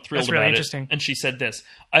is not thrilled That's really about interesting. it. And she said this: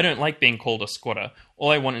 "I don't like being called a squatter.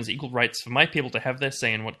 All I want is equal rights for my people to have their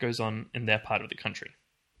say in what goes on in their part of the country."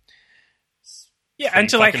 Yeah, and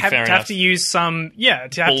to have to use some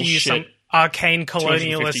arcane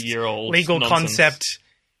colonialist legal nonsense. concept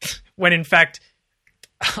when in fact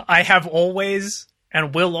I have always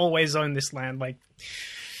and will always own this land.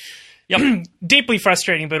 Yep. Deeply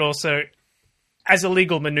frustrating, but also as a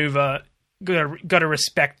legal maneuver, gotta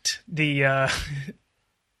respect the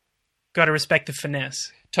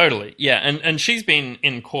finesse. Totally. Yeah. And she's been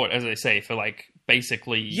in court, as I say, for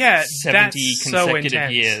basically 70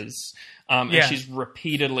 consecutive years. And she's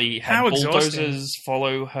repeatedly had bulldozers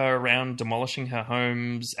follow her around, demolishing her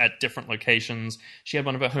homes at different locations. She had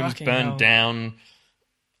one of her homes burned down.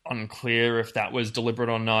 Unclear if that was deliberate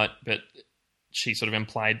or not, but she sort of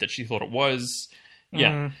implied that she thought it was.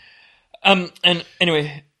 Yeah. And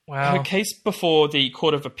anyway, her case before the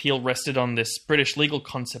Court of Appeal rested on this British legal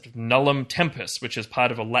concept of nullum tempus, which is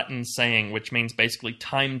part of a Latin saying, which means basically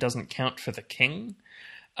time doesn't count for the king.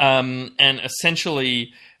 And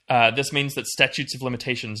essentially, this means that statutes of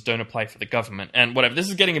limitations don't apply for the government. And whatever, this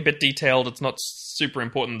is getting a bit detailed. It's not super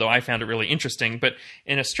important, though I found it really interesting. But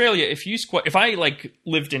in Australia, if I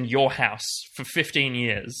lived in your house for 15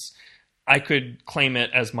 years, I could claim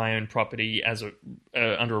it as my own property as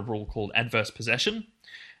under a rule called adverse possession.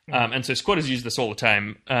 And so squatters use this all the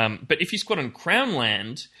time. But if you squat on Crown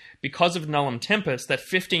land, because of nullum tempus, that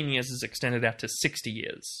 15 years is extended out to 60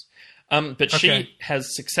 years. But she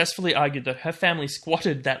has successfully argued that her family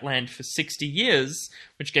squatted that land for 60 years,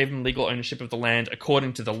 which gave them legal ownership of the land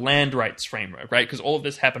according to the land rights framework, right? Because all of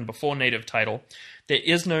this happened before native title. There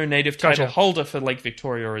is no native title holder for Lake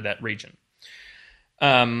Victoria or that region.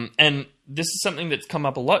 And this is something that's come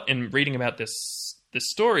up a lot in reading about this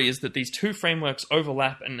story, is that these two frameworks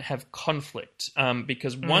overlap and have conflict,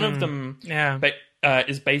 because one of them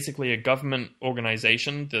is basically a government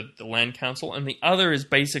organization, the Land Council, and the other is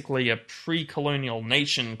basically a pre-colonial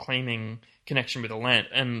nation claiming connection with the land,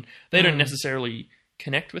 and they don't necessarily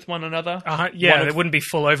connect with one another. There wouldn't be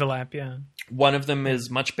full overlap, One of them is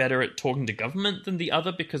much better at talking to government than the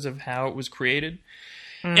other because of how it was created.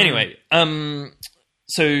 Anyway,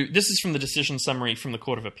 so this is from the decision summary from the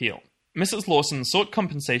Court of Appeal. Mrs. Lawson sought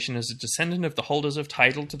compensation as a descendant of the holders of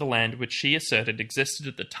title to the land which she asserted existed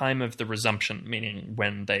at the time of the resumption, meaning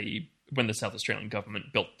when the South Australian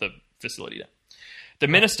government built the facility there. The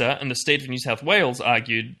minister and the state of New South Wales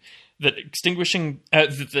argued that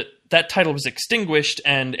that title was extinguished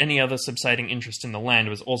and any other subsiding interest in the land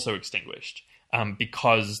was also extinguished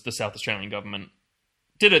because the South Australian government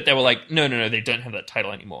did it. They were like, no, they don't have that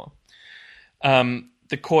title anymore.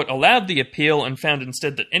 The court allowed the appeal and found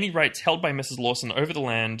instead that any rights held by Mrs. Lawson over the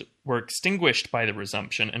land were extinguished by the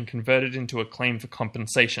resumption and converted into a claim for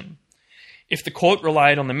compensation. If the court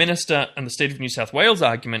relied on the minister and the state of New South Wales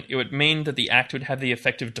argument, it would mean that the act would have the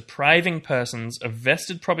effect of depriving persons of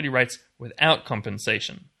vested property rights without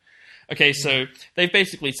compensation. Okay, so they've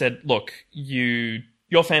basically said, look,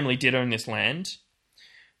 your family did own this land.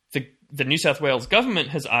 The New South Wales government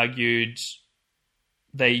has argued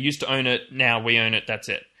they used to own it, now we own it, that's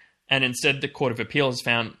it. And instead the Court of Appeal has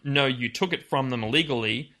found, no, you took it from them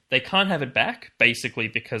illegally, they can't have it back, basically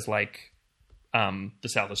because the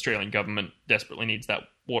South Australian government desperately needs that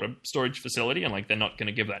water storage facility and they're not going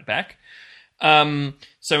to give that back.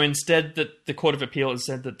 So instead the Court of Appeal has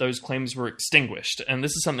said that those claims were extinguished. And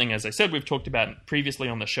this is something, as I said, we've talked about previously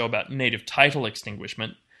on the show about native title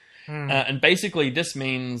extinguishment. And basically this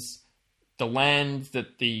means the land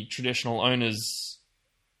that the traditional owners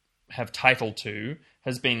have title to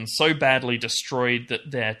has been so badly destroyed that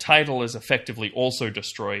their title is effectively also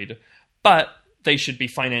destroyed, but they should be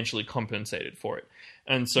financially compensated for it.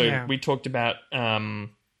 And so we talked about, I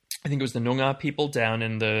think it was the Noongar people down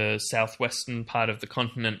in the southwestern part of the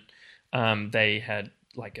continent. They had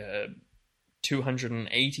like a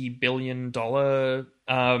 $280 billion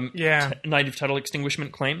native title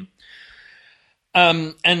extinguishment claim.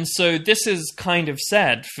 And so this is kind of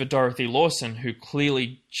sad for Dorothy Lawson, who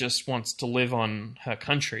clearly just wants to live on her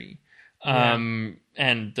country. And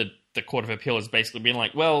the Court of Appeal has basically been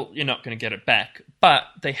like, well, you're not going to get it back. But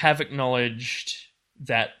they have acknowledged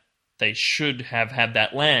that they should have had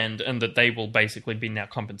that land and that they will basically be now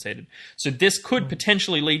compensated. So this could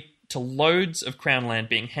potentially lead to loads of Crown land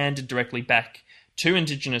being handed directly back to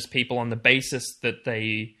Indigenous people on the basis that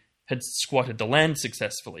they had squatted the land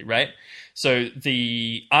successfully, right? So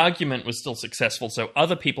the argument was still successful, so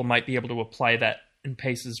other people might be able to apply that in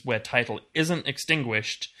cases where title isn't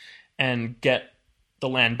extinguished and get the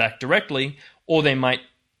land back directly, or they might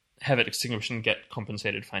have it extinguished and get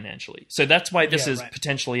compensated financially. So that's why this is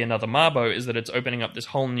potentially another Mabo, is that it's opening up this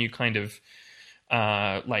whole new kind of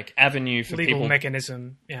like avenue for legal people.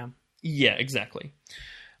 mechanism, Yeah, exactly.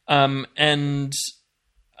 Zach,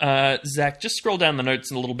 just scroll down the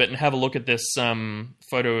notes a little bit and have a look at this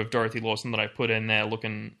photo of Dorothy Lawson that I put in there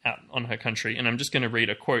looking out on her country. And I'm just going to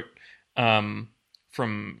read a quote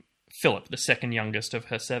from Philip, the second youngest of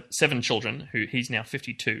her seven children, who he's now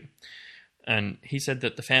 52. And he said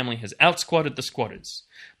that the family has outsquatted the squatters.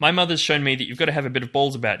 My mother's shown me that you've got to have a bit of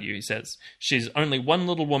balls about you, he says. She's only one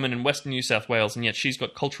little woman in Western New South Wales, and yet she's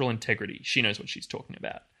got cultural integrity. She knows what she's talking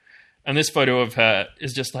about. And this photo of her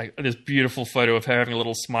is just like this beautiful photo of her having a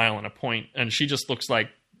little smile and a point. And she just looks like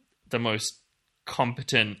the most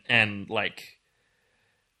competent and like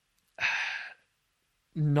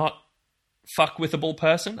not fuck-withable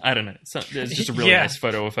person. I don't know. It's just a really nice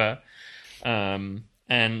photo of her.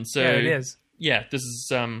 And so it is. Yeah, this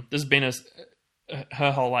has been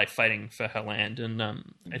her whole life fighting for her land. And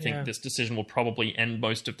I think this decision will probably end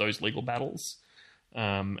most of those legal battles.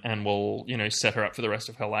 And will, set her up for the rest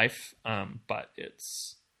of her life. But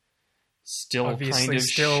it's still obviously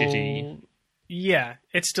shitty. Yeah,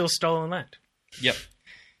 it's still stolen land. Yep.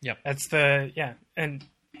 That's and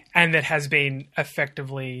that has been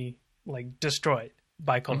effectively like destroyed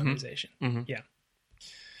by colonization. Mm-hmm. Yeah.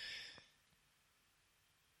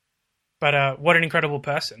 But what an incredible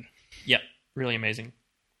person. Yep, really amazing.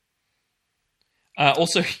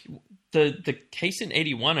 Also, the case in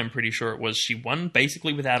 81, I'm pretty sure it was, she won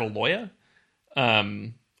basically without a lawyer.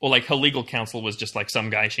 Or like her legal counsel was just like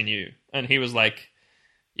some guy she knew. And he was like,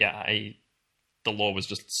 the law was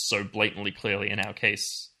just so blatantly clearly in our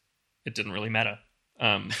case, it didn't really matter.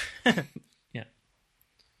 Yeah.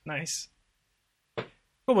 Nice.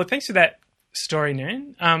 Cool, well, thanks for that story,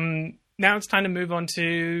 Noon. Now it's time to move on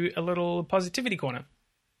to a little positivity corner.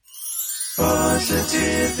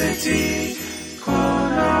 Positivity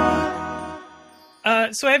corner.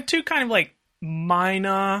 So I have two kind of like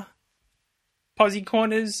minor posi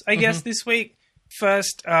corners, I guess, this week.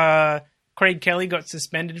 First, Craig Kelly got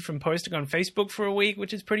suspended from posting on Facebook for a week,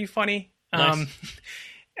 which is pretty funny. Nice.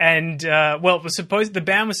 And it was the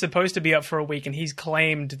ban was supposed to be up for a week, and he's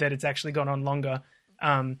claimed that it's actually gone on longer.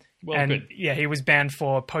 Good. Yeah, he was banned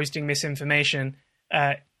for posting misinformation.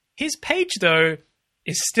 His page, though,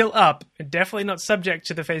 is still up, definitely not subject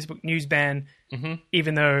to the Facebook news ban,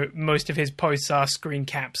 even though most of his posts are screen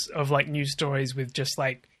caps of like news stories with just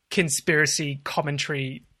like conspiracy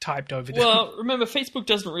commentary typed over them. Well, remember, Facebook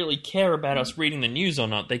doesn't really care about us reading the news or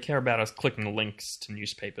not. They care about us clicking links to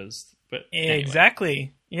newspapers. But anyway.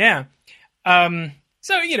 Exactly, yeah.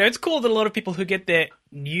 So, it's cool that a lot of people who get their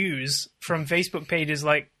news from Facebook pages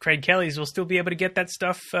like Craig Kelly's will still be able to get that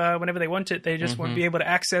stuff whenever they want it. They just won't be able to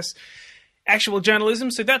access actual journalism,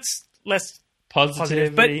 so that's less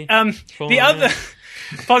positive. But the other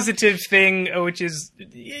positive thing, which is,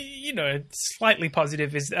 slightly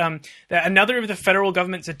positive, is that another of the federal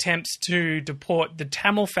government's attempts to deport the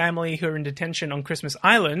Tamil family who are in detention on Christmas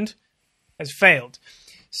Island has failed.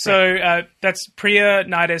 So that's Priya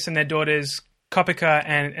Nidus and their daughters Kopika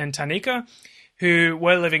and Tanika, who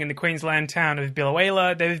were living in the Queensland town of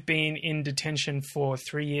Biloela. They've been in detention for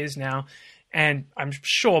 3 years now, and I'm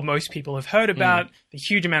sure most people have heard about the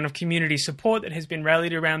huge amount of community support that has been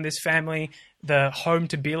rallied around this family, the Home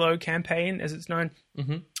to Bilo campaign, as it's known.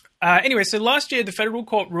 Anyway, so last year, the federal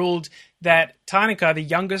court ruled that Tanika, the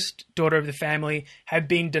youngest daughter of the family, had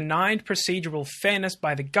been denied procedural fairness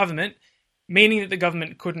by the government, meaning that the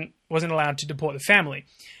government wasn't allowed to deport the family.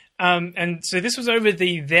 And so this was over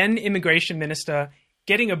the then immigration minister,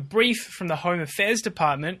 getting a brief from the Home Affairs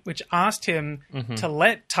Department, which asked him to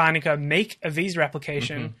let Tyneke make a visa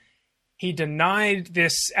application. He denied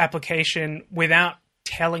this application without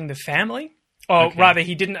telling the family. Or rather,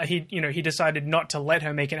 he didn't. He decided not to let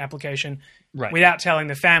her make an application without telling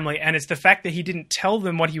the family. And it's the fact that he didn't tell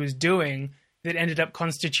them what he was doing that ended up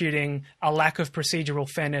constituting a lack of procedural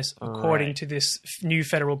fairness, according to this new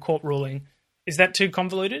federal court ruling. Is that too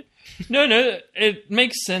convoluted? No, it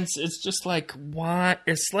makes sense. It's just like, why?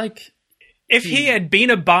 It's like... If he had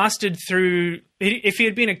been a bastard if he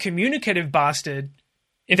had been a communicative bastard,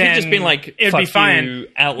 if he'd just been like, it'd be fine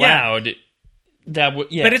out loud, that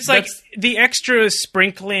would... Yeah, but it's like the extra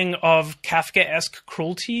sprinkling of Kafkaesque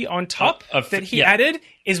cruelty on top that he added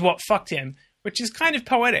is what fucked him, which is kind of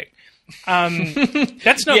poetic.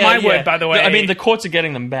 That's not my word, by the way. I mean, the courts are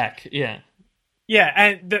getting them back, yeah. Yeah,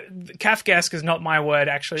 and the Kafkaesque is not my word,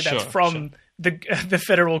 actually. That's from the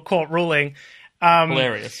federal court ruling.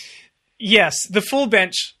 Hilarious. Yes, the full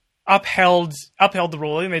bench upheld the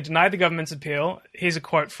ruling. They denied the government's appeal. Here's a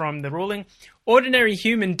quote from the ruling. Ordinary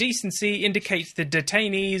human decency indicates that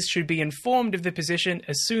detainees should be informed of the position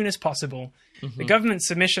as soon as possible. The government's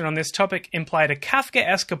submission on this topic implied a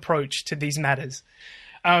Kafkaesque approach to these matters.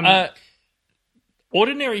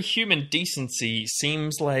 Ordinary human decency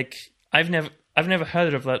seems like... I've never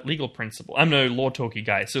heard of that legal principle. I'm no law talky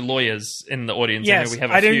guy, so lawyers in the audience, yes, I know we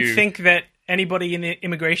have I don't think that anybody in the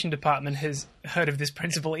immigration department has heard of this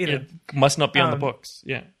principle either. It must not be on the books.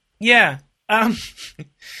 Yeah. Yeah.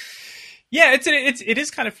 Yeah, it is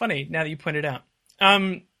kind of funny now that you point it out.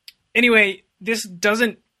 Anyway, this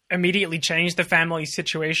doesn't immediately change the family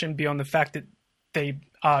situation beyond the fact that they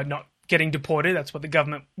are not getting deported. That's what the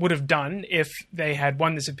government would have done if they had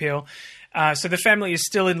won this appeal. So the family is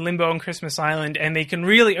still in limbo on Christmas Island, and they can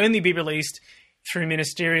really only be released through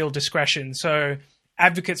ministerial discretion. So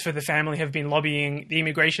advocates for the family have been lobbying the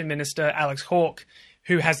immigration minister, Alex Hawke,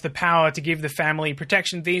 who has the power to give the family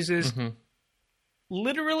protection visas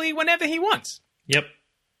literally whenever he wants. Yep.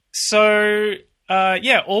 So,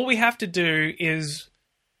 all we have to do is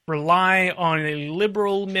rely on a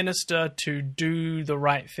liberal minister to do the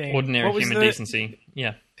right thing. Ordinary human decency.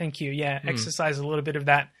 Yeah. Thank you. Yeah, exercise a little bit of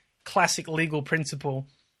that classic legal principle.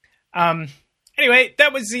 Anyway,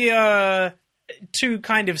 that was the two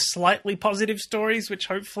kind of slightly positive stories, which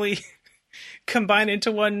hopefully combine into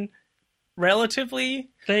one relatively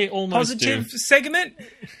positive segment.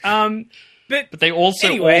 But they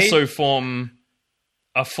also form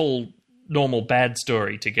a full normal bad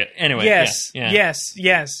story to get... Anyway, yes,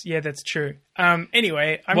 that's true.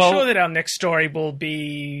 Anyway, I'm sure that our next story will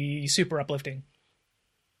be super uplifting.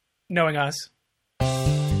 Knowing us.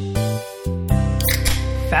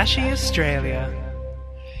 Fashy Australia.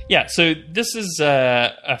 Yeah, so this is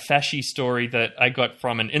a fashy story that I got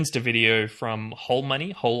from an Insta video from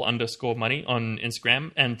Whole_Money on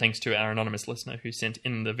Instagram, and thanks to our anonymous listener who sent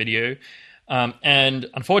in the video. And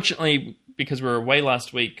unfortunately, because we were away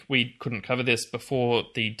last week, we couldn't cover this before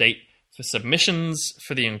the date for submissions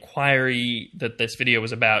for the inquiry that this video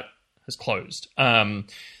was about has closed.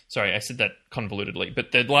 Sorry, I said that convolutedly,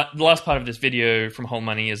 but the last part of this video from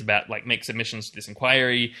Whole_Money is about make submissions to this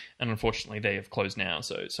inquiry, and unfortunately they have closed now.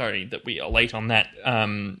 So sorry that we are late on that.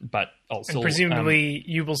 But also, and presumably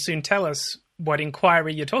you will soon tell us what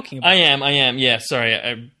inquiry you're talking about. I am. Yeah, sorry,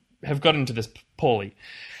 I have got into this poorly.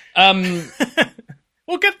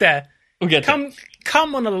 We'll get there. Come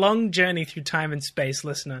on a long journey through time and space,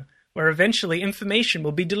 listener, where eventually information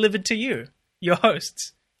will be delivered to you, your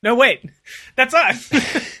hosts. No, wait. That's us.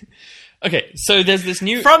 Okay, so there's this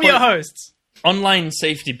new... From your hosts. Online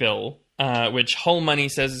safety bill, which Whole_Money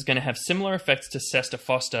says is going to have similar effects to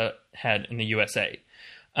SESTA-FOSTA had in the USA.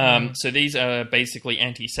 So these are basically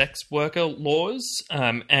anti-sex worker laws,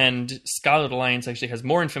 and Scarlet Alliance actually has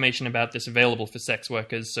more information about this available for sex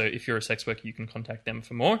workers, so if you're a sex worker, you can contact them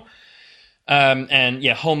for more. And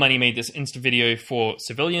yeah, Whole_Money made this Insta video for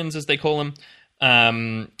civilians, as they call them.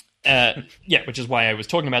 Which is why I was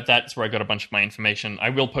talking about that. It's where I got a bunch of my information.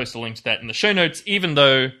 I will post a link to that in the show notes, even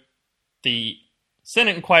though the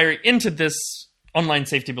Senate inquiry into this online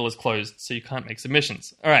safety bill is closed, so you can't make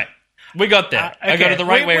submissions. All right. We got there. Okay. I got it the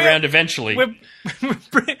right way around eventually. We're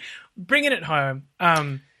bringing it home.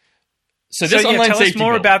 So this online tell safety us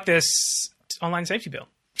more bill, about this online safety bill.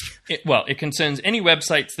 It concerns any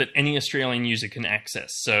websites that any Australian user can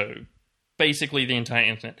access. So basically the entire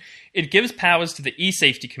internet. It gives powers to the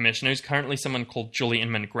eSafety Commissioner, who's currently someone called Julie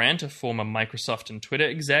Inman-Grant, a former Microsoft and Twitter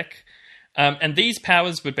exec. And these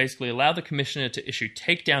powers would basically allow the Commissioner to issue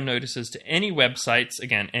takedown notices to any websites,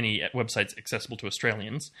 again, any websites accessible to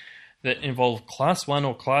Australians, that involve Class 1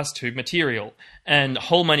 or Class 2 material. And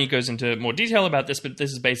Whole Money goes into more detail about this, but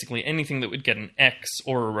this is basically anything that would get an X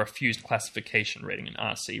or a refused classification rating, an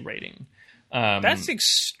RC rating. That's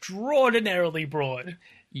extraordinarily broad.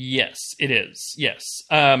 Yes, it is. Yes.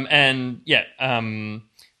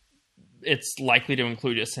 It's likely to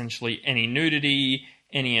include essentially any nudity,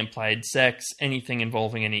 any implied sex, anything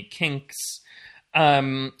involving any kinks.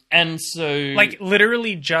 And so... Like,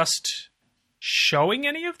 literally just showing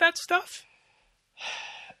any of that stuff?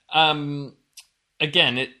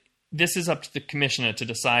 Again, this is up to the commissioner to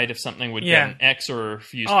decide if something would get an X or a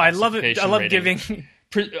refused I love it. I love rating. giving...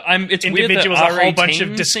 It's individuals weird that a whole bunch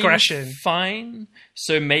of discretion. Fine.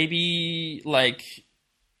 So maybe like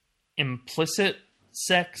implicit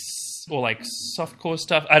sex or like softcore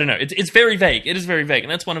stuff. I don't know. It's very vague. It is very vague,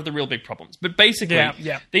 and that's one of the real big problems. But basically,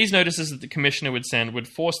 these notices that the commissioner would send would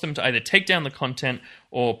force them to either take down the content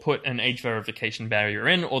or put an age verification barrier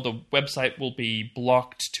in, or the website will be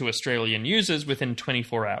blocked to Australian users within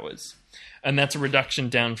 24 hours. And that's a reduction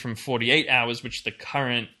down from 48 hours, which the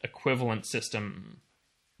current equivalent system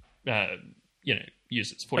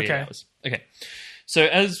uses 48 hours. Okay. So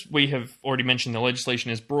as we have already mentioned, the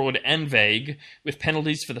legislation is broad and vague, with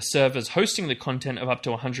penalties for the servers hosting the content of up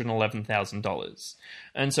to $111,000.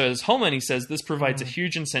 And so as Whole Money says, this provides a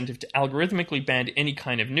huge incentive to algorithmically ban any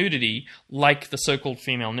kind of nudity, like the so-called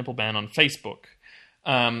female nipple ban on Facebook.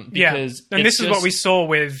 Because and this is what we saw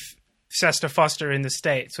with Sesta Foster in the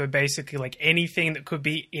States, where basically like anything that could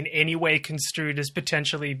be in any way construed as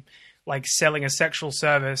potentially like selling a sexual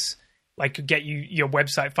service, like could get your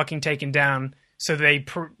website fucking taken down. So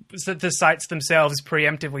the sites themselves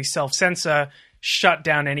preemptively self-censor, shut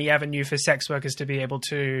down any avenue for sex workers to be able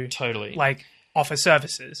to like offer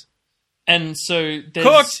services. And so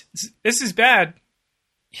cooked. This is bad.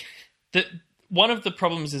 One of the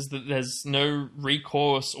problems is that there's no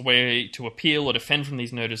recourse or way to appeal or defend from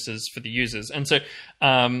these notices for the users. And so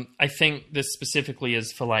I think this specifically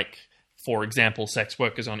is for, like, for example, sex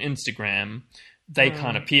workers on Instagram. They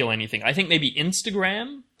can't appeal anything. I think maybe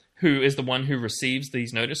Instagram, who is the one who receives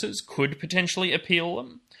these notices, could potentially appeal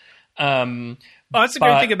them. That's a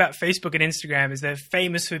great thing about Facebook and Instagram is they're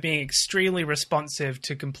famous for being extremely responsive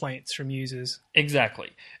to complaints from users. Exactly.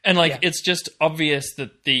 And it's just obvious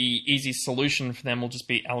that the easy solution for them will just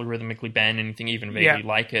be algorithmically ban anything even vaguely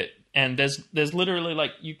like it. And there's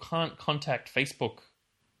literally you can't contact Facebook.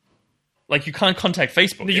 Like you can't contact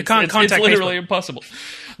Facebook. It's literally impossible.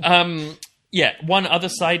 One other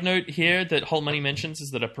side note here that Whole Money mentions is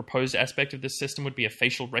that a proposed aspect of this system would be a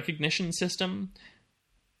facial recognition system.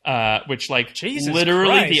 Which, Jesus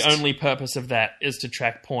literally Christ. the only purpose of that is to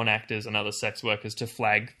track porn actors and other sex workers to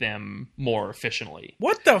flag them more efficiently.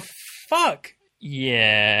 What the fuck?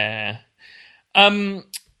 Yeah. And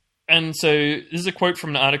so this is a quote from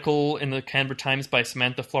an article in the Canberra Times by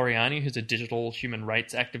Samantha Floriani, who's a digital human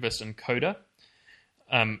rights activist and coder.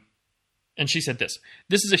 And she said this: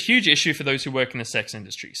 "This is a huge issue for those who work in the sex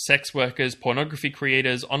industry. Sex workers, pornography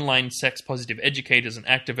creators, online sex-positive educators, and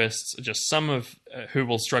activists are just some of who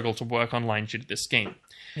will struggle to work online due to this scheme.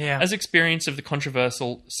 Yeah. As experience of the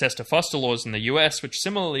controversial Sesta Foster laws in the US, which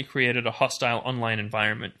similarly created a hostile online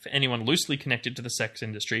environment for anyone loosely connected to the sex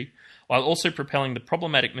industry, while also propelling the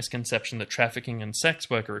problematic misconception that trafficking and sex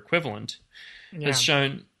work are equivalent, has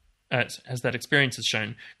shown... as that experience has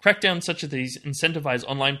shown, crackdowns such as these incentivize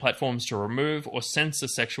online platforms to remove or censor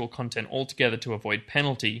sexual content altogether to avoid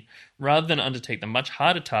penalty, rather than undertake the much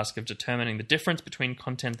harder task of determining the difference between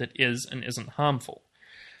content that is and isn't harmful.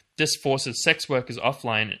 This forces sex workers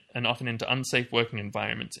offline and often into unsafe working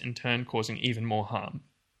environments, in turn causing even more harm."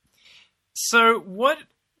 So what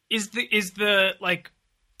is the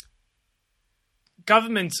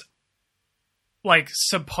government's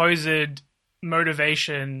supposed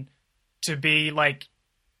motivation to be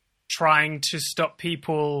trying to stop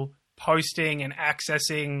people posting and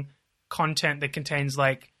accessing content that contains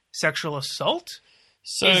sexual assault?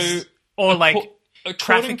 According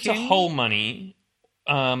trafficking? to Whole Money,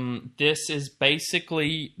 this is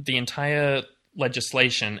basically the entire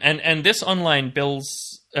legislation, and this online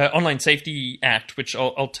Safety Act, which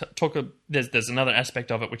I'll talk. There's another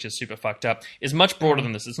aspect of it which is super fucked up. Is much broader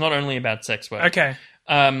than this. It's not only about sex work. Okay.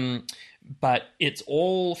 But it's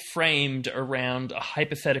all framed around a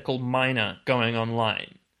hypothetical minor going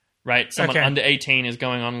online, right? Someone under 18 is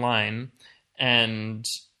going online, and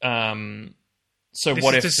so This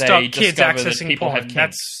what is if to stop they kids discover that accessing people porn. have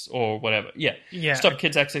kinks or whatever? Yeah. Stop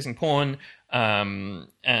kids accessing porn, and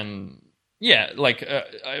I'm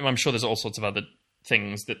sure there's all sorts of other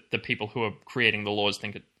things that the people who are creating the laws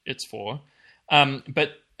think it's for.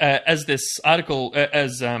 But as this article,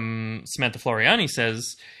 as Samantha Floriani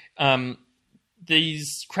says,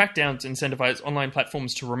 These crackdowns incentivize online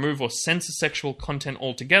platforms to remove or censor sexual content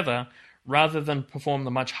altogether, rather than perform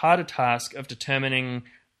the much harder task of determining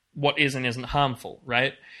what is and isn't harmful,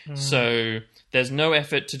 right? So there's no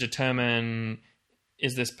effort to determine,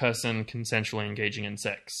 is this person consensually engaging in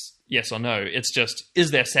sex? Yes or no. It's just,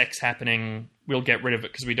 is there sex happening? We'll get rid of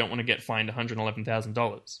it because we don't want to get fined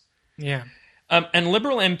 $111,000. Yeah. And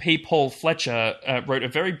Liberal MP Paul Fletcher wrote a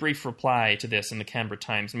very brief reply to this in the Canberra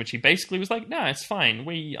Times, in which he basically was like, no, it's fine.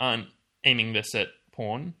 We aren't aiming this at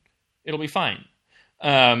porn. It'll be fine.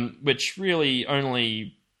 Which really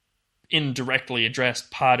only indirectly addressed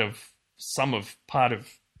part of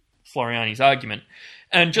Floriani's argument.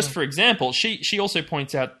 And just for example, she also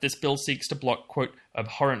points out this bill seeks to block, quote,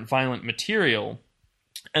 abhorrent violent material.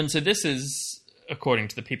 And so this is, according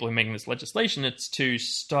to the people who are making this legislation, it's to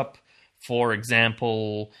stop, for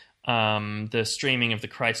example, the streaming of the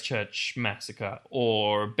Christchurch massacre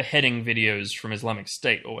or beheading videos from Islamic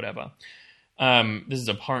State or whatever. This is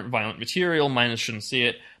abhorrent violent material, minors shouldn't see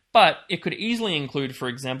it, but it could easily include, for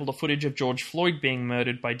example, the footage of George Floyd being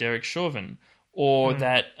murdered by Derek Chauvin, or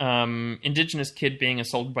that Indigenous kid being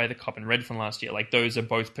assaulted by the cop in Redfern last year. Like, those are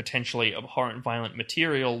both potentially abhorrent violent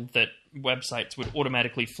material that websites would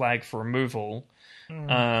automatically flag for removal,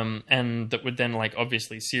 and that would then, like,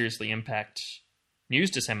 obviously seriously impact news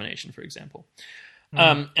dissemination, for example.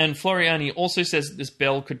 And Floriani also says that this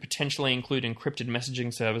bill could potentially include encrypted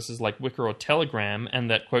messaging services like Wickr or Telegram, and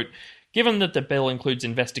that, quote, given that the bill includes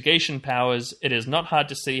investigation powers, it is not hard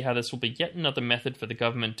to see how this will be yet another method for the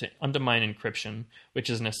government to undermine encryption, which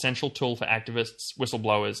is an essential tool for activists,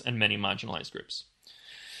 whistleblowers, and many marginalized groups.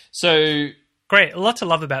 So... Great. A lot to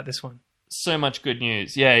love about this one. So much good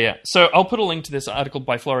news. Yeah. So I'll put a link to this article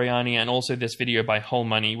by Floriani and also this video by Whole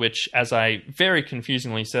Money, which, as I very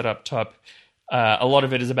confusingly said up top, a lot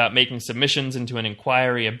of it is about making submissions into an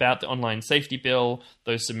inquiry about the online safety bill.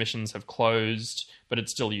 Those submissions have closed, but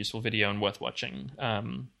it's still a useful video and worth watching.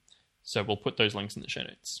 So we'll put those links in the show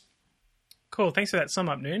notes. Cool. Thanks for that sum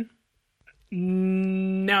up, Noon.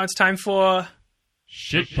 Now it's time for...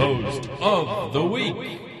 Shitpost of the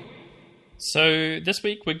Week. So this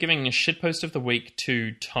week we're giving a shitpost of the week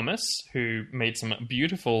to Thomas, who made some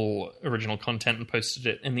beautiful original content and posted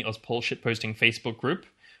it in the Ozpol shitposting Facebook group,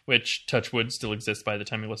 which, touch wood, still exists by the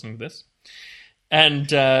time you're listening to this. And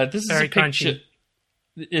this Very is a picture... crunchy.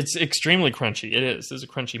 It's extremely crunchy. It is. There's a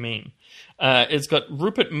crunchy meme. It's got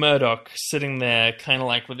Rupert Murdoch sitting there, kind of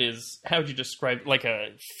like with his... How would you describe... Like a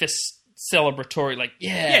fist celebratory, like,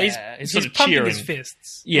 he's sort of pumping cheering. his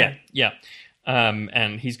fists. Yeah.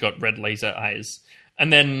 And he's got red laser eyes.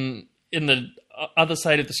 And then in the other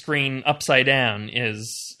side of the screen, upside down,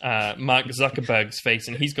 is Mark Zuckerberg's face,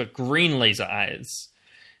 and he's got green laser eyes.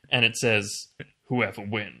 And it says, whoever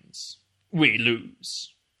wins, we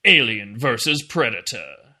lose. Alien versus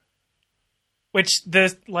Predator. Which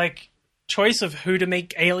the, like, choice of who to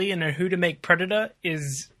make Alien and who to make Predator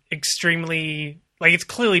is extremely... Like, it's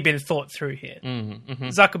clearly been thought through here.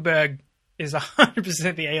 Zuckerberg is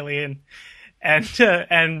 100% the Alien,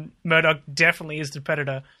 and Murdoch definitely is the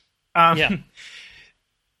Predator.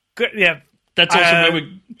 Good, yeah. That's also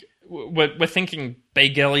where we're thinking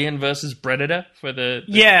Bagelian versus Predator for the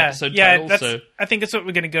episode title. I think that's what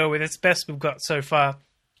we're going to go with. It's best we've got so far.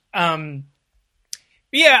 And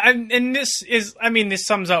this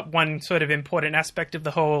sums up one sort of important aspect of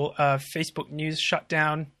the whole Facebook news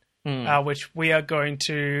shutdown, which we are going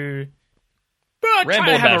to try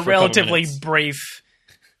to have a relatively brief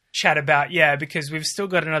chat about, because we've still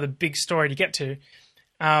got another big story to get to.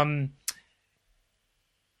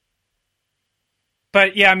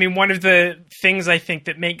 But yeah, I mean, one of the things I think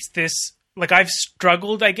that makes this, like, I've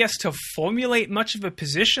struggled, I guess, to formulate much of a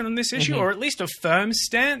position on this issue, or at least a firm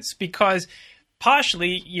stance, because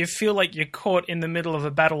partially you feel like you're caught in the middle of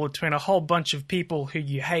a battle between a whole bunch of people who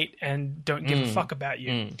you hate and don't give a fuck about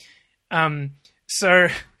you. So,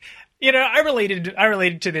 you know, I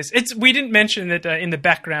related to this. We didn't mention that in the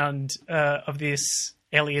background of this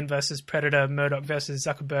Alien versus Predator, Murdoch versus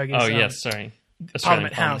Zuckerberg is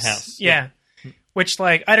Parliament House. Yeah. Which,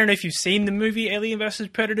 like, I don't know if you've seen the movie Alien versus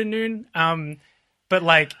Predator, Noon, but,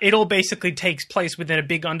 like, it all basically takes place within a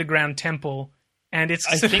big underground temple, and it's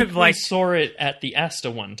I think we saw it at the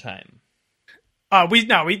Astor one time. We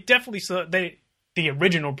definitely saw the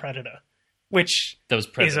original Predator, which that was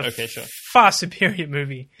Predator. is a far superior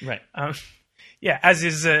movie. Right. As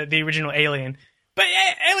is the original Alien. But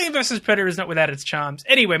Alien vs. Predator is not without its charms.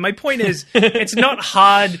 Anyway, my point is, it's not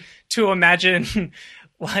hard to imagine...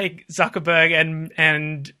 like Zuckerberg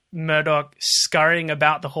and Murdoch scurrying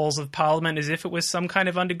about the halls of Parliament as if it was some kind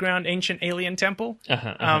of underground ancient alien temple.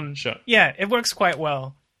 Sure. Yeah, it works quite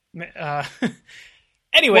well.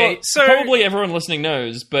 Anyway, Well, so probably everyone listening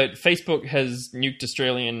knows, but Facebook has nuked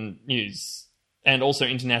Australian news and also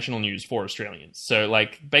international news for Australians. So,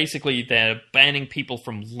 like, basically they're banning people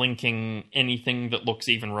from linking anything that looks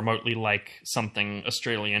even remotely like something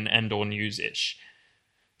Australian and or news-ish.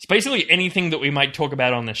 It's basically anything that we might talk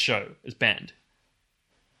about on this show is banned.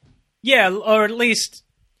 yeah, or at least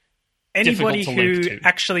anybody Difficult to who link to.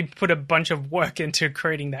 actually put a bunch of work into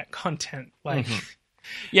creating that content. Like,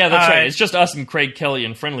 Yeah, that's right. It's just us and Craig Kelly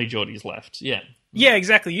and Friendly Geordies left. Yeah. yeah,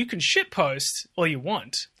 exactly. You can shitpost all you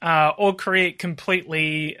want, or create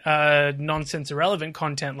completely nonsense, irrelevant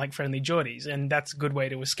content like Friendly Geordies, and that's a good way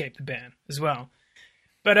to escape the ban as well.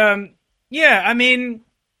 But yeah, I mean,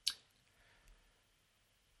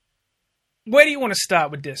 where do you want to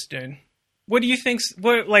start with this, dude? What do you think?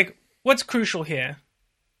 What's crucial here?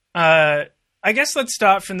 I guess let's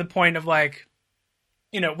start from the point of like,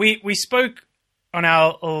 we spoke on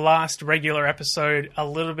our last regular episode a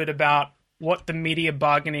little bit about what the media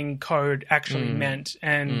bargaining code actually meant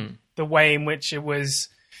and the way in which it was,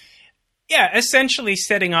 essentially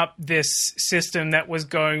setting up this system that was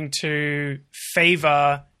going to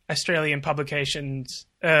favor Australian publications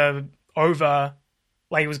over,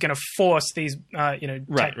 like it was going to force these,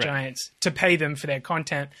 tech giants to pay them for their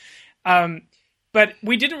content. But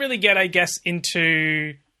we didn't really get, I guess,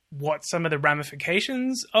 into what some of the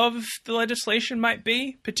ramifications of the legislation might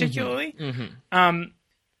be, particularly.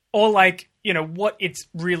 Or like, what it's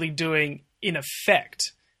really doing in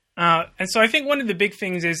effect. And so I think one of the big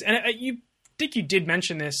things is, and you did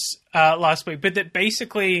mention this last week, but that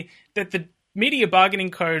basically that the media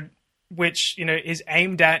bargaining code, which, is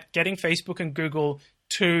aimed at getting Facebook and Google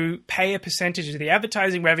to pay a percentage of the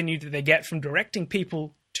advertising revenue that they get from directing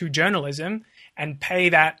people to journalism and pay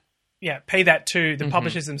that to the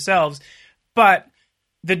publishers themselves. But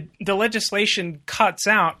the legislation cuts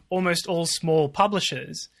out almost all small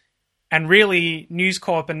publishers. And really, News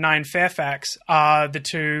Corp and 9 Fairfax are the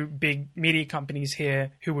two big media companies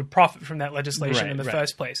here who would profit from that legislation in the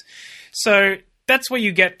first place. So that's where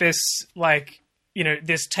you get this, like,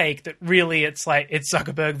 this take that really it's like it's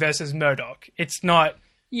Zuckerberg versus Murdoch. It's not,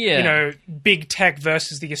 big tech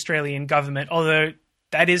versus the Australian government, although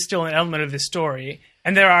that is still an element of this story.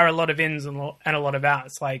 And there are a lot of ins and a lot of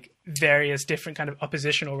outs, like various different kind of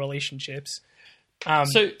oppositional relationships.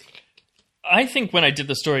 So I think when I did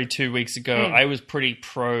the story 2 weeks ago, I was pretty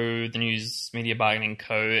pro the news media bargaining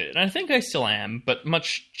code, and I think I still am, but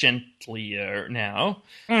much gentler now.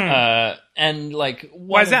 And like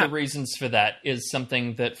one of the reasons for that is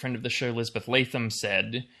something that friend of the show Elizabeth Latham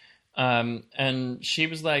said, and she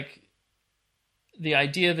was like, the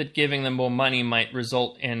idea that giving them more money might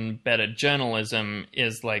result in better journalism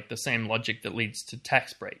is like the same logic that leads to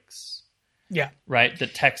tax breaks. Yeah. Right? The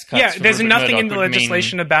tax cuts. Yeah, for there's Rupert nothing Murdoch in the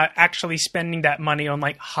legislation about actually spending that money on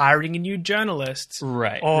like hiring new journalists.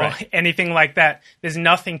 Right. Or anything like that. There's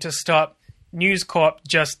nothing to stop News Corp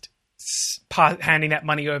just handing that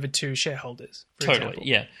money over to shareholders. For example.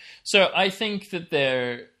 Yeah. So I think that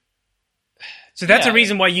they're... So that's a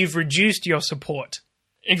reason why you've reduced your support.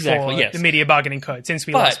 Exactly, for the media bargaining code since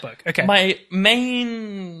we last spoke. Okay. My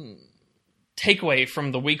main takeaway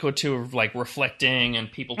from the week or two of like reflecting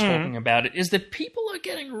and people talking about it is that people are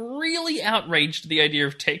getting really outraged at the idea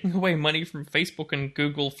of taking away money from Facebook and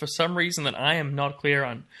Google for some reason that I am not clear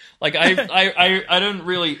on. Like I don't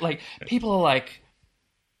really like. People are like,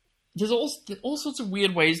 there's all sorts of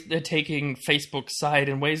weird ways they're taking Facebook's side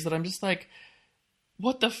in ways that I'm just like,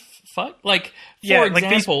 what the fuck? Like, for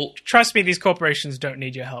example... trust me, these corporations don't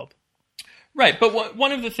need your help. Right, but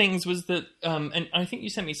one of the things was that, and I think you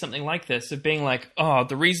sent me something like this, of being like,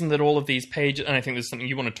 the reason that all of these pages, and I think there's something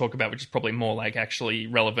you want to talk about, which is probably more like actually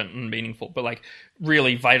relevant and meaningful, but like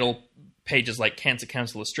really vital pages like Cancer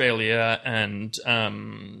Council Australia and...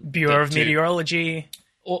 Bureau of Meteorology.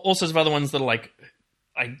 All sorts of other ones that are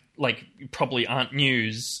like, probably aren't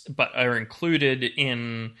news, but are included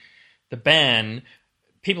in the ban.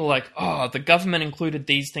 People are like, the government included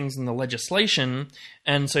these things in the legislation,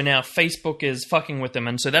 and so now Facebook is fucking with them,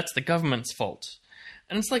 and so that's the government's fault.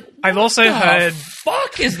 And it's like, I've also heard,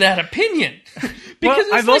 fuck is that opinion? Because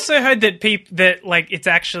I've also heard that that like it's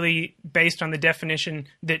actually based on the definition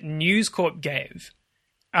that News Corp gave.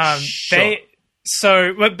 Sure.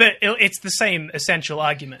 But it's the same essential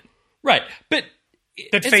argument, right? But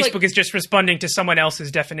that Facebook is just responding to someone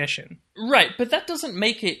else's definition. Right, but that doesn't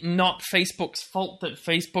make it not Facebook's fault that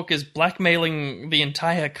Facebook is blackmailing the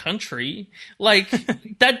entire country. Like,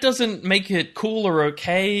 that doesn't make it cool or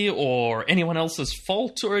okay or anyone else's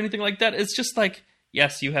fault or anything like that. It's just like,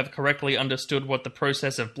 yes, you have correctly understood what the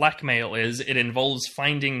process of blackmail is. It involves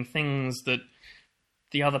finding things that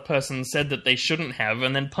the other person said that they shouldn't have,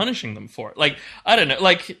 and then punishing them for it. Like, I don't know,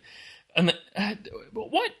 like, and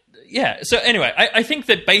what? Yeah. So anyway, I think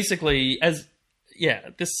that basically, I've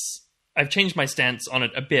changed my stance on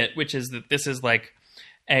it a bit, which is that this is like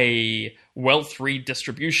a wealth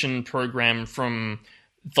redistribution program from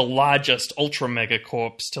the largest ultra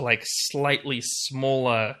megacorps to like slightly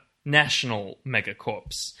smaller national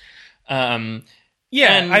megacorps.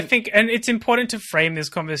 I think, and it's important to frame this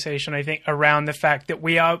conversation, I think, around the fact that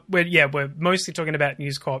we're mostly talking about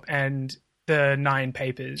News Corp and the 9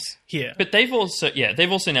 papers here. But they've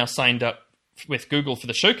also now signed up with Google for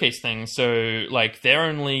the showcase thing, so like they're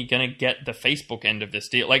only going to get the Facebook end of this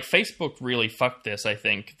deal. Like Facebook really fucked this, I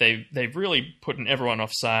think. They've really put everyone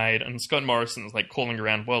offside, and Scott Morrison's like calling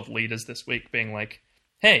around world leaders this week being like,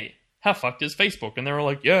 hey, how fucked is Facebook? And they're all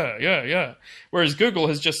like, yeah. Whereas Google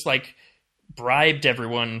has just like bribed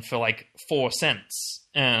everyone for like 4 cents.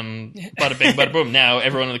 Bada bing, bada boom. Now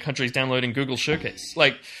everyone in the country is downloading Google Showcase,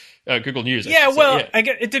 like Google News. I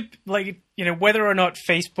get it. Like, you know, whether or not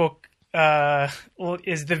Facebook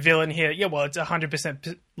is the villain here. Yeah, well, it's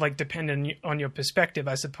 100% like dependent on your perspective,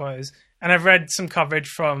 I suppose. And I've read some coverage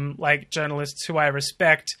from like journalists who I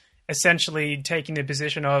respect, essentially taking the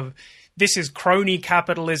position of this is crony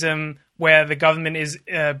capitalism, where the government is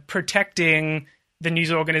protecting the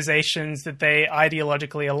news organizations that they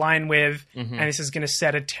ideologically align with, and this is going to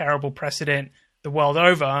set a terrible precedent the world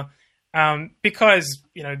over. Because,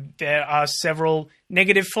 you know, there are several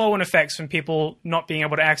negative flow-on effects from people not being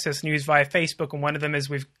able to access news via Facebook. And one of them, as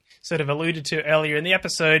we've sort of alluded to earlier in the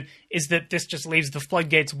episode, is that this just leaves the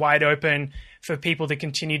floodgates wide open for people to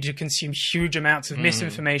continue to consume huge amounts of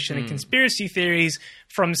misinformation and conspiracy theories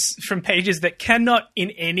from pages that cannot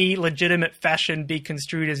in any legitimate fashion be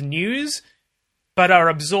construed as news, but are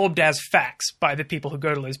absorbed as facts by the people who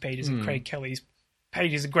go to those pages. And Craig Kelly's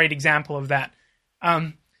page is a great example of that.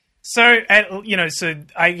 So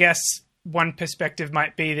I guess one perspective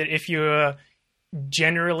might be that if you're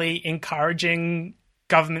generally encouraging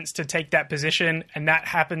governments to take that position, and that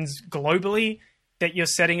happens globally, that you're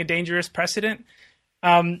setting a dangerous precedent.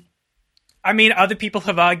 I mean, other people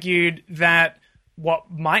have argued that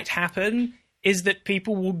what might happen is that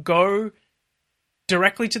people will go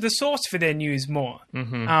directly to the source for their news more.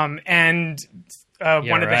 One of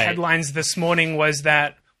the headlines this morning was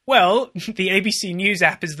that, well, the ABC News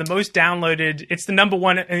app is the most downloaded. It's the number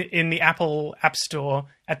one in the Apple App Store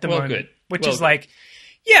at the moment, which is like,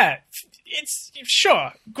 yeah, it's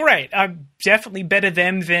sure, great. Definitely better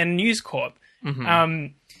them than News Corp.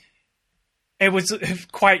 It was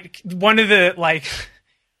quite one of the like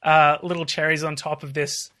little cherries on top of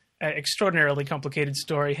this extraordinarily complicated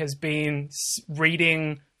story has been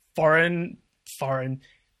reading foreign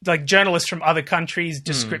like journalists from other countries'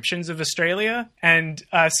 descriptions of Australia, and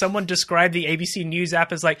someone described the ABC News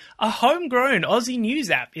app as like a homegrown Aussie news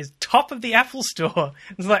app is top of the Apple Store.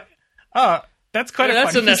 It's like, oh, that's quite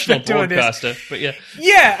that's a national broadcaster, but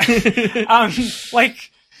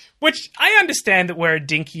like, which I understand that we're a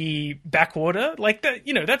dinky backwater, like that,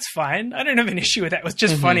 you know, that's fine. I don't have an issue with that. It was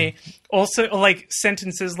just funny. Also, like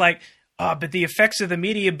sentences like, but the effects of the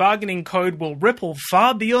media bargaining code will ripple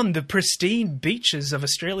far beyond the pristine beaches of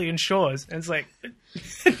Australian shores. And it's like,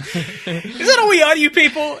 is that all we are, you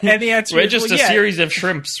people? And the answer we're is, just a series of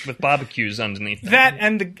shrimps with barbecues underneath them. That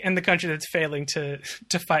and the country that's failing to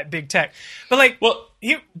fight big tech. But like, go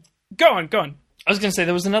on. I was going to say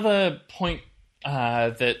there was another point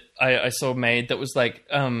that I saw made that was like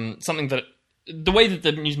something that the way that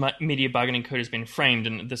the news media bargaining code has been framed,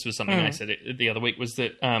 and this was something I said the other week, was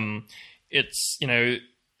that it's, you know,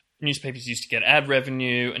 newspapers used to get ad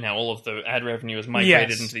revenue, and now all of the ad revenue is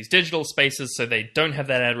migrated into these digital spaces, so they don't have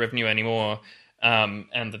that ad revenue anymore,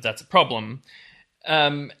 and that's a problem,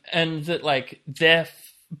 and that like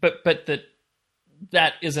but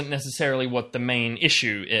that isn't necessarily what the main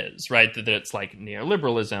issue is, right? That it's like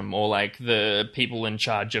neoliberalism, or like the people in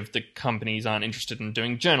charge of the companies aren't interested in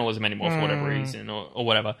doing journalism anymore for whatever reason, or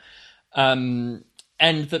whatever. And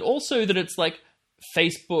that also that it's like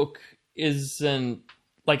Facebook isn't,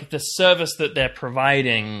 like the service that they're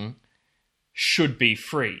providing should be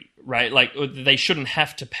free, right? Like they shouldn't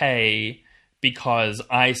have to pay because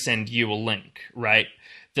I send you a link, right?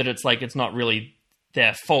 That it's like, it's not really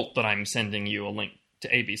their fault that I'm sending you a link to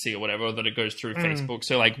ABC or whatever, or that it goes through Facebook.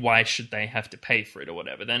 So like, why should they have to pay for it or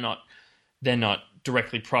whatever? They're not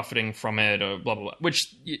directly profiting from it or blah, blah, blah,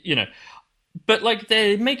 which, you know, but like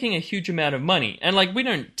they're making a huge amount of money, and like we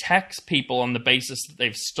don't tax people on the basis that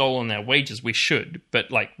they've stolen their wages. We should,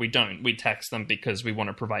 but like we don't. We tax them because we want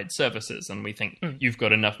to provide services, and we think you've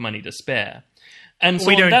got enough money to spare. And so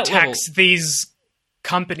we don't tax these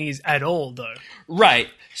companies at all, though. Right.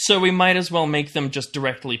 So we might as well make them just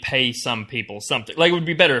directly pay some people something. Like, it would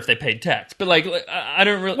be better if they paid tax. But, like, I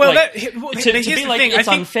don't really... Well, like, here's to be the like, thing, it's I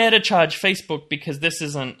think... unfair to charge Facebook because this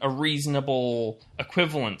isn't a reasonable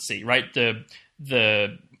equivalency, right?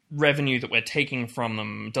 The revenue that we're taking from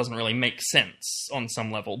them doesn't really make sense on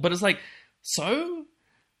some level. But it's like, so...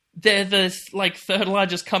 They're the, like, third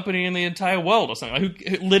largest company in the entire world or something. Like,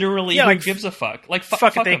 who literally who gives a fuck? Like,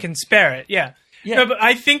 fuck it, they can spare it, yeah. No, but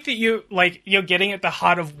I think that you're getting at the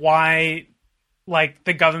heart of why, like,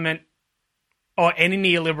 the government or any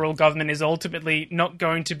neoliberal government is ultimately not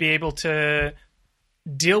going to be able to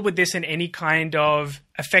deal with this in any kind of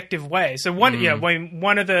effective way. So one of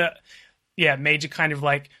the major kind of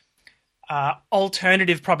like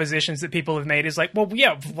alternative propositions that people have made is like, well,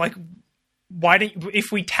 yeah, like, why don't,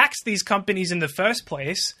 if we tax these companies in the first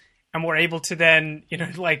place and we're able to then,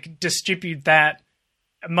 like, distribute that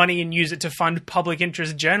money and use it to fund public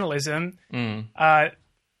interest journalism,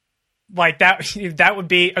 like that would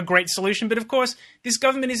be a great solution. But of course, this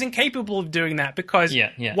government is incapable of doing that because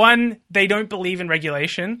one, they don't believe in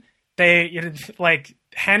regulation. They like,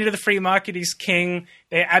 hand to the free market is king.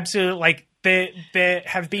 They absolutely like. There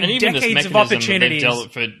have been decades of opportunities. That they've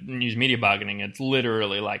dealt for news media bargaining. It's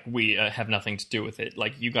literally like, we have nothing to do with it.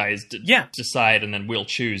 Like, you guys decide, and then we'll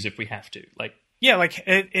choose if we have to. Like, yeah, like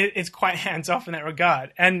it's quite hands off in that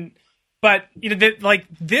regard. But like,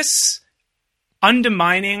 this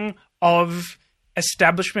undermining of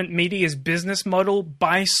establishment media's business model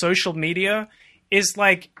by social media is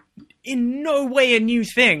like in no way a new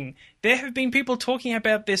thing. There have been people talking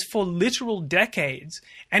about this for literal decades.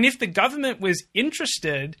 And if the government was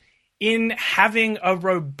interested in having a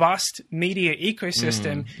robust media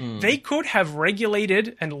ecosystem, they could have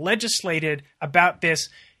regulated and legislated about this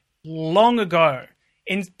long ago.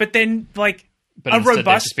 But instead they've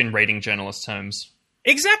just been raiding journalists' homes.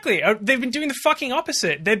 Exactly. They've been doing the fucking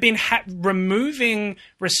opposite. They've been removing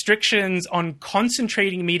restrictions on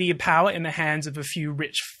concentrating media power in the hands of a few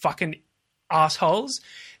rich fucking assholes.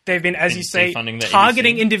 They've been, as you say,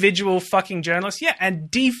 targeting individual fucking journalists. Yeah, and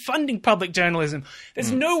defunding public journalism.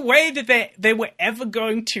 There's no way that they were ever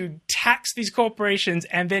going to tax these corporations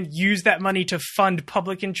and then use that money to fund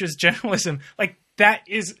public interest journalism. Like, that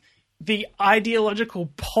is the ideological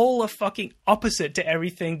polar fucking opposite to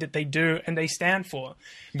everything that they do and they stand for.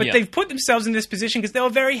 But they've put themselves in this position because they were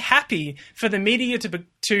very happy for the media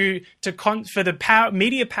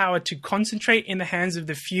media power to concentrate in the hands of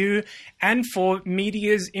the few, and for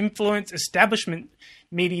establishment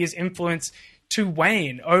media's influence to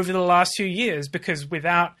wane over the last few years, because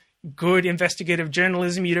without good investigative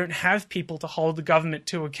journalism, you don't have people to hold the government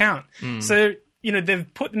to account. So,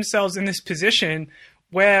 they've put themselves in this position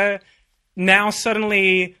where now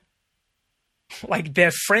suddenly, like,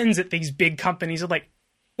 their friends at these big companies are like,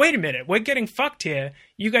 wait a minute, we're getting fucked here.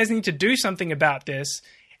 You guys need to do something about this.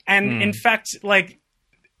 And in fact, like,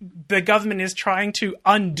 the government is trying to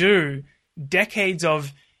undo decades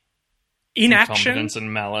of inaction, incompetence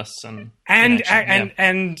and malice and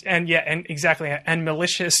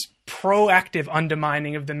malicious proactive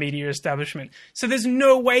undermining of the media establishment. So there's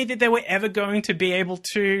no way that they were ever going to be able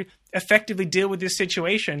to effectively deal with this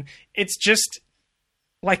situation. It's just,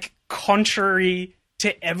 like, contrary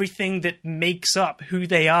to everything that makes up who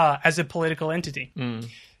they are as a political entity.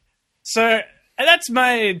 So that's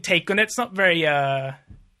my take on it. It's not very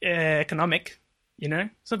economic,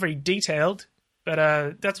 It's not very detailed, but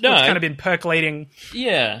that's what's kind of been percolating.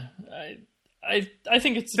 Yeah, I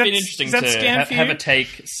think it's been interesting to have a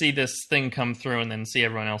take, see this thing come through, and then see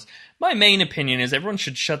everyone else. My main opinion is everyone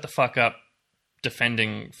should shut the fuck up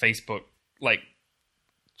defending Facebook. Like,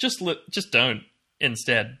 just don't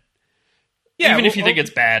instead. Yeah, even if you think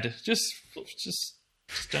it's bad, just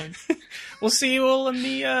don't. We'll see you all in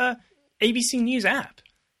the ABC News app.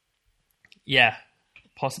 Yeah,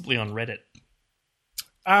 possibly on Reddit.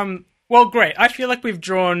 Well, great. I feel like we've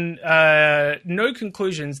drawn no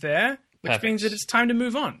conclusions there, which means that it's time to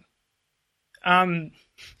move on.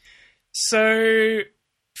 So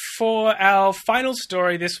for our final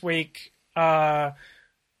story this week, we are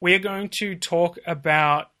going to talk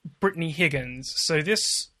about Brittany Higgins. So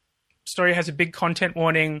this story has a big content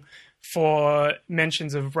warning for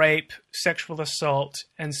mentions of rape, sexual assault,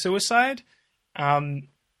 and suicide. And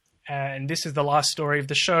this is the last story of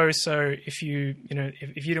the show. So if you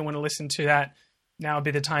don't want to listen to that, now would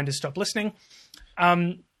be the time to stop listening.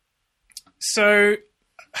 So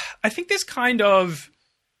I think there's kind of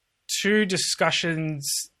two discussions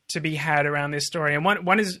to be had around this story. And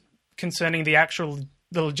one is concerning the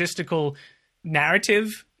logistical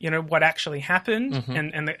narrative, what actually happened,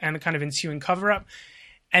 and the kind of ensuing cover-up.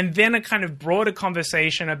 and then a kind of broader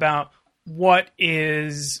conversation about what are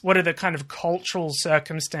the kind of cultural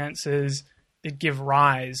circumstances that give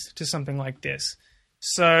rise to something like this.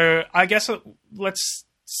 So I guess let's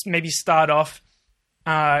maybe start off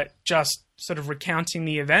just sort of recounting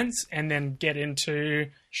the events, and then get into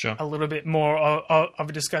a little bit more of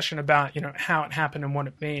a discussion about, how it happened and what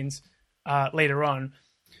it means later on.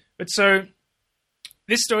 But so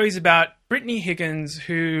this story is about Brittany Higgins,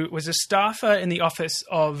 who was a staffer in the office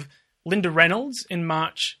of Linda Reynolds in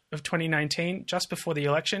March of 2019, just before the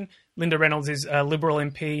election. Linda Reynolds is a Liberal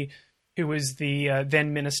MP who was the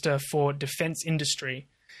then Minister for Defence Industry.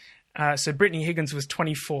 So Brittany Higgins was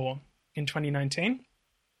 24 in 2019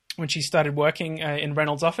 when she started working in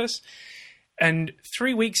Reynolds' office. And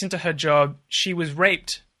 3 weeks into her job, she was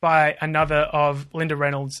raped by another of Linda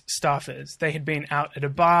Reynolds' staffers. They had been out at a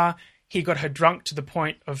bar. He got her drunk to the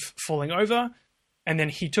point of falling over, and then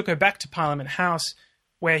he took her back to Parliament House,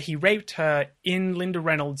 where he raped her in Linda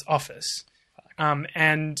Reynolds' office.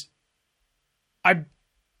 And I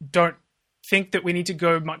don't think that we need to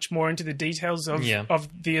go much more into the details of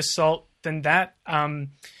the assault than that.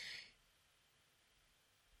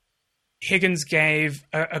 Higgins gave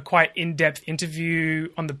a quite in-depth interview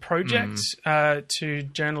on the project to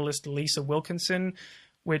journalist Lisa Wilkinson,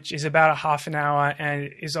 which is about a half an hour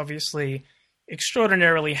and is obviously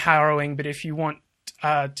extraordinarily harrowing. But if you want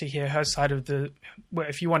to hear her side of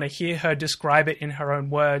if you want to hear her describe it in her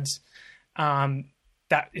own words,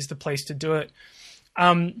 that is the place to do it.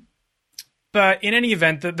 But in any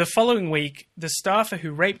event, the following week, the staffer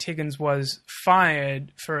who raped Higgins was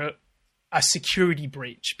fired for a security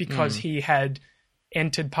breach because he had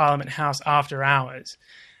entered Parliament House after hours,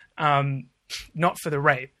 not for the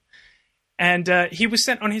rape. And he was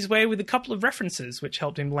sent on his way with a couple of references, which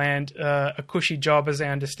helped him land a cushy job, as I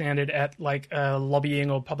understand it, at like a lobbying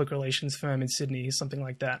or public relations firm in Sydney, something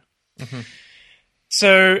like that. Mm-hmm.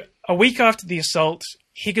 So a week after the assault,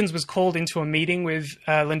 Higgins was called into a meeting with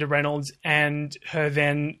Linda Reynolds and her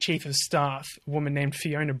then chief of staff, a woman named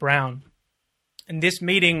Fiona Brown. And this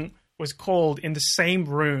meeting was called in the same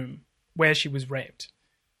room where she was raped.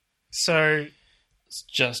 So it's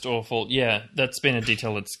just awful. Yeah, that's been a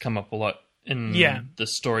detail that's come up a lot in the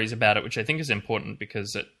stories about it, which I think is important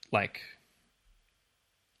because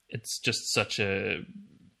it's just such a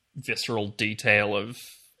visceral detail of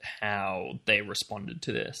how they responded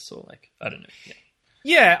to this, or I don't know.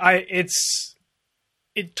 It's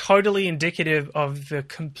totally indicative of the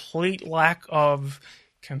complete lack of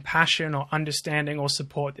compassion or understanding or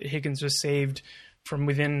support that Higgins received from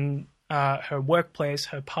within her workplace,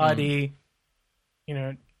 her party.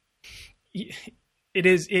 It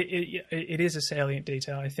is a salient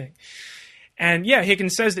detail, I think. And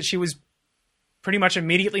Higgins says that she was pretty much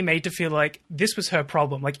immediately made to feel like this was her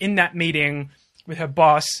problem. Like in that meeting with her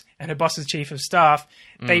boss and her boss's chief of staff,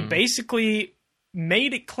 they basically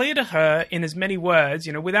made it clear to her in as many words,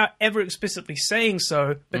 without ever explicitly saying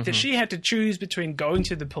so, but that she had to choose between going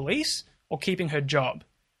to the police or keeping her job.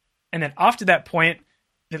 And then after that point,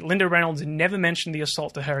 that Linda Reynolds never mentioned the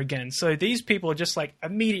assault to her again. So these people are just like,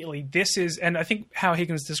 immediately, and I think how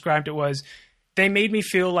Higgins described it was, they made me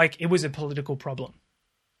feel like it was a political problem.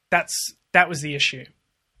 That was the issue.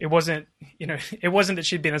 It wasn't, it wasn't that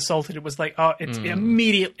she'd been assaulted. It was like, it's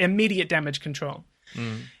immediate damage control.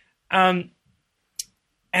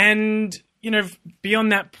 And,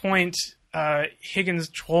 beyond that point, Higgins'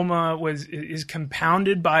 trauma is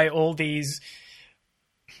compounded by all these,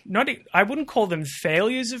 I wouldn't call them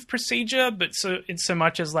failures of procedure, but so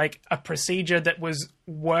much as like a procedure that was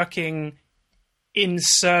working in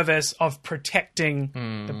service of protecting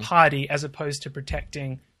the party as opposed to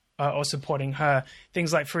protecting or supporting her.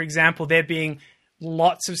 Things like, for example, there being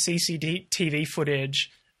lots of CCTV footage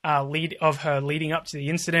of her leading up to the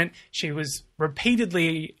incident. She was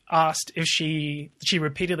repeatedly asked if she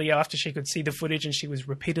repeatedly asked if she could see the footage, and she was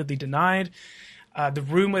repeatedly denied. The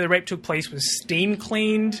room where the rape took place was steam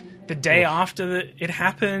cleaned the day after it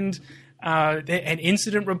happened. An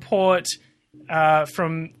incident report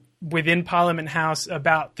from within Parliament House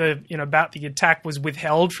about the attack was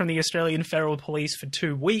withheld from the Australian Federal Police for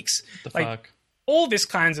 2 weeks. All this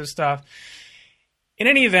kinds of stuff. In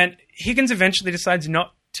any event, Higgins eventually decides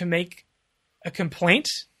not to make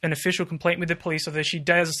an official complaint with the police, although she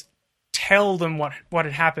does tell them what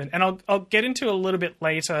had happened. And I'll get into a little bit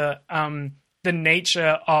later the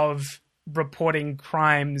nature of reporting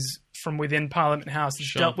crimes from within Parliament House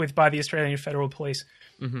that's dealt with by the Australian Federal Police.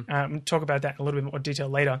 We'll talk about that in a little bit more detail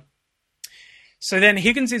later. So then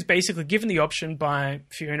Higgins is basically given the option by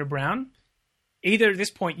Fiona Brown. Either at this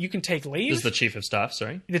point you can take leave. This is the chief of staff,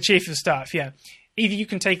 sorry? The chief of staff, yeah. either you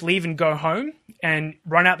can take leave and go home and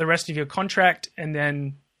run out the rest of your contract and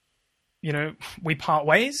then, we part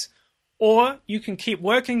ways, or you can keep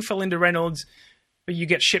working for Linda Reynolds, but you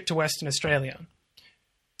get shipped to Western Australia.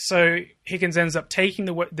 So Higgins ends up taking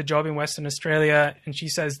the job in Western Australia, and she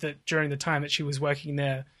says that during the time that she was working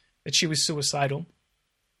there, that she was suicidal.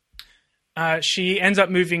 She ends up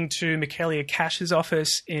moving to Michaelia Cash's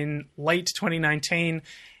office in late 2019,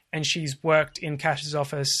 and she's worked in Cash's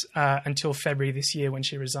office until February this year when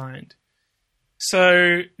she resigned.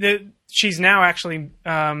 So she's now actually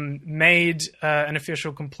made an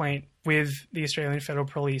official complaint with the Australian Federal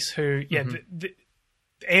Police, who, the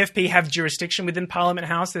AFP have jurisdiction within Parliament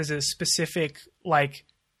House. There's a specific section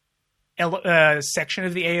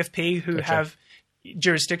of the AFP who have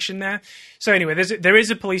jurisdiction there. So anyway, there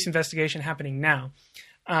is a police investigation happening now,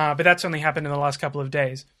 but that's only happened in the last couple of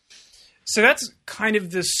days. So that's kind of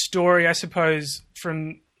the story, I suppose,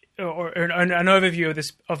 from or an overview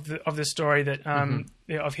of the story that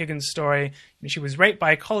of Higgins' story. She was raped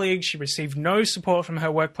by a colleague. She received no support from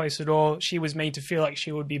her workplace at all. She was made to feel like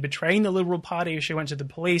she would be betraying the Liberal Party if she went to the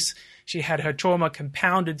police. She had her trauma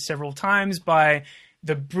compounded several times by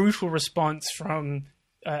the brutal response from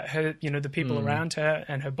her, the people around her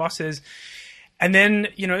and her bosses. And then,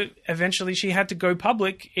 eventually she had to go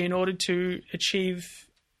public in order to achieve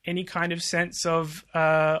any kind of sense of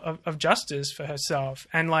justice for herself.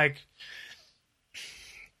 And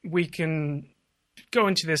we can go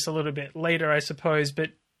into this a little bit later, I suppose, but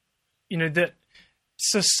that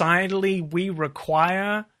societally we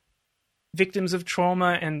require victims of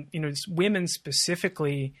trauma and women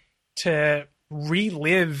specifically to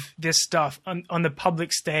relive this stuff on the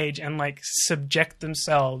public stage and subject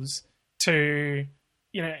themselves to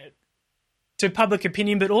to public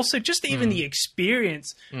opinion, but also just even the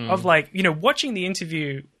experience of watching the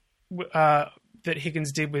interview that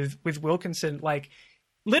Higgins did with Wilkinson.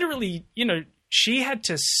 Literally, she had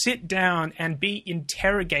to sit down and be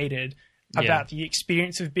interrogated about the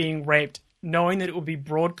experience of being raped, knowing that it would be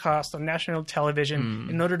broadcast on national television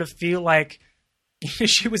in order to feel like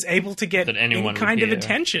she was able to get any kind of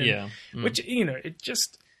attention. Yeah. Which, it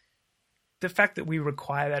just, the fact that we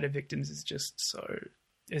require that of victims is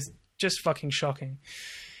just fucking shocking.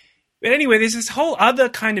 But anyway, there's this whole other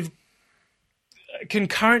kind of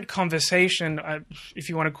concurrent conversation, if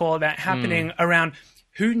you want to call it that, happening around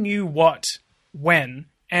who knew what when.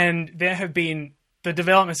 And the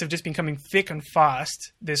developments have just been coming thick and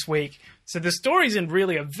fast this week. So the story's in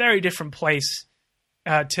really a very different place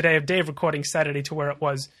today, of day of recording Saturday, to where it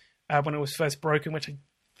was when it was first broken, which I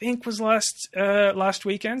think was last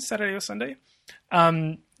weekend, Saturday or Sunday.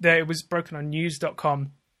 It was broken on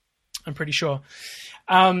news.com, I'm pretty sure.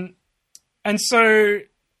 And so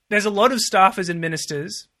there's a lot of staffers and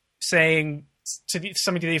ministers saying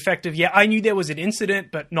something to the effect of, I knew there was an incident,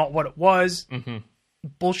 but not what it was. Mm-hmm.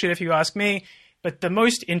 Bullshit, if you ask me. But the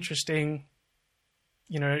most interesting,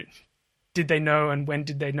 did they know and when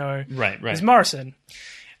did they know? Right. Is Morrison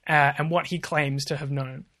and what he claims to have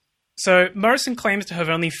known. So Morrison claims to have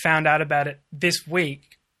only found out about it this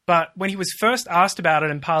week, but when he was first asked about it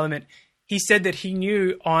in Parliament, he said that he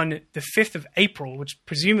knew on the 5th of April, which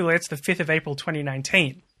presumably it's the 5th of April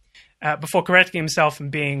 2019, before correcting himself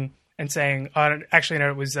and saying, actually, no,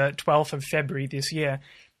 it was 12th of February this year.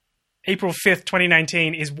 April 5th,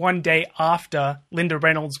 2019 is one day after Linda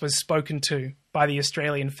Reynolds was spoken to by the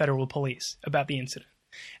Australian Federal Police about the incident.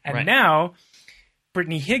 And now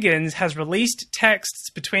Brittany Higgins has released texts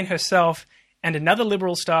between herself and another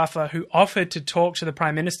Liberal staffer who offered to talk to the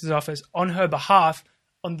Prime Minister's office on her behalf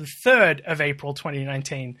on the 3rd of April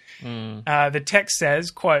 2019. The text says,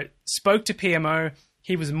 quote, spoke to PMO.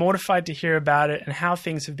 He was mortified to hear about it and how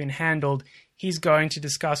things have been handled. He's going to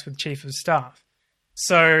discuss with Chief of Staff.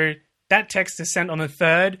 So that text is sent on the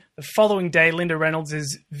 3rd. The following day, Linda Reynolds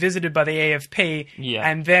is visited by the AFP. Yeah.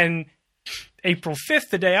 And then April 5th,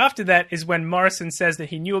 the day after that, is when Morrison says that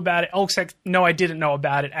he knew about it. Oh, no, I didn't know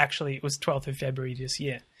about it. Actually, it was 12th of February this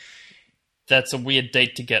year. That's a weird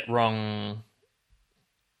date to get wrong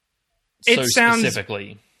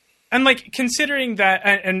specifically. And considering that,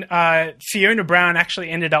 and Fiona Brown actually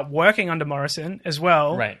ended up working under Morrison as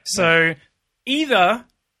well. Right. So either,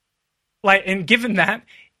 and given that,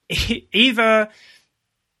 either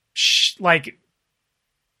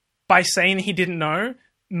by saying he didn't know,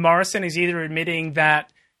 Morrison is either admitting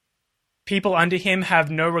that people under him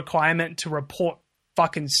have no requirement to report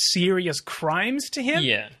fucking serious crimes to him.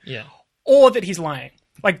 Yeah. Or that he's lying.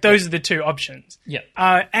 Those are the two options. Yeah.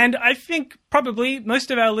 And I think probably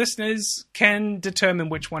most of our listeners can determine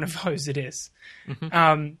which one of those it is.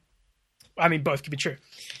 Mm-hmm. Both could be true.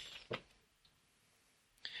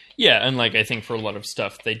 Yeah, and like I think for a lot of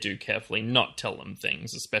stuff, they do carefully not tell them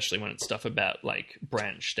things, especially when it's stuff about like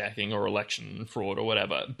branch stacking or election fraud or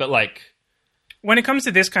whatever. But like when it comes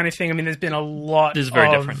to this kind of thing, I mean, there's been a lot. This is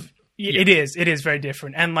very different. It is very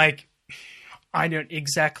different, and like I don't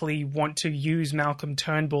exactly want to use Malcolm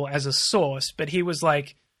Turnbull as a source, but he was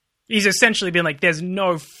like, he's essentially been like, there's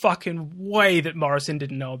no fucking way that Morrison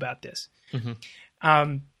didn't know about this.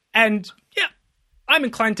 Mm-hmm. And yeah, I'm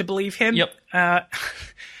inclined to believe him. Yep.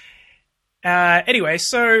 Anyway,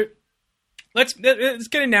 so let's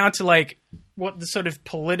get now to like what the sort of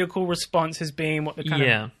political response has been, what the kind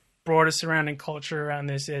of broader surrounding culture around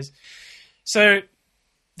this is. So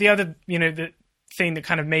the other, the thing that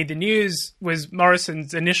kind of made the news was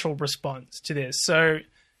Morrison's initial response to this. So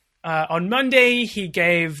on Monday, he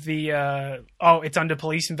gave the, it's under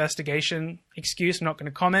police investigation excuse. I'm not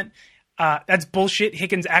going to comment. That's bullshit.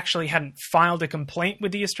 Higgins actually hadn't filed a complaint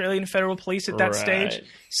with the Australian Federal Police at that stage.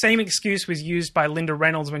 Same excuse was used by Linda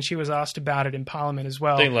Reynolds when she was asked about it in Parliament as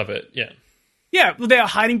well. They love it, yeah. Yeah, well, they're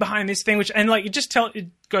hiding behind this thing, it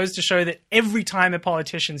goes to show that every time a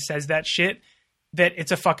politician says that shit, that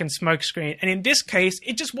it's a fucking smokescreen. And in this case,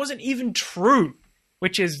 it just wasn't even true,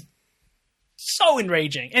 which is so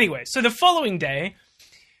enraging. Anyway, so the following day,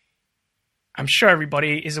 I'm sure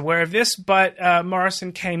everybody is aware of this, but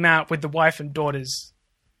Morrison came out with the wife and daughter's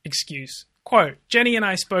excuse. Quote, Jenny and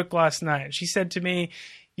I spoke last night. She said to me,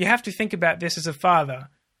 you have to think about this as a father.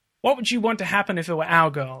 What would you want to happen if it were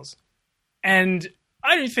our girls? And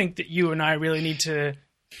I don't think that you and I really need to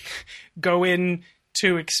go in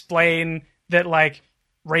to explain that, like,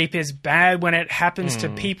 rape is bad when it happens to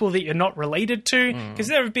people that you're not related to. Because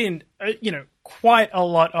there have been, quite a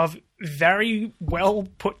lot of very well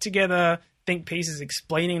put together think pieces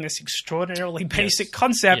explaining this extraordinarily basic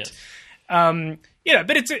concept. Yes.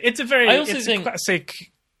 But it's a very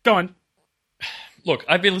classic. Go on. Look,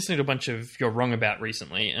 I've been listening to a bunch of You're Wrong About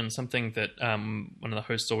recently, and something that one of the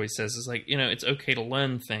hosts always says is like, it's okay to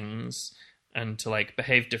learn things and to like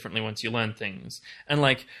behave differently once you learn things. And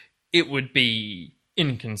like, it would be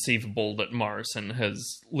inconceivable that Morrison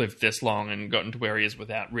has lived this long and gotten to where he is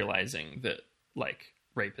without realizing that like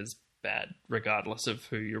rape is bad, regardless of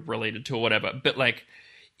who you're related to or whatever. But like,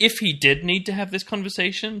 if he did need to have this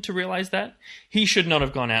conversation to realize that, he should not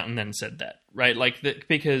have gone out and then said that, right? Like,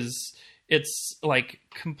 because it's like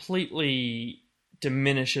completely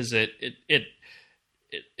diminishes it.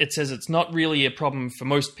 It says it's not really a problem for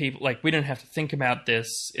most people. Like, we don't have to think about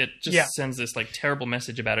this. It just sends this like terrible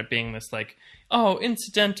message about it being this like, oh,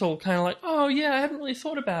 incidental, kind of like, oh yeah, I haven't really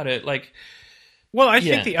thought about it. Like, well, I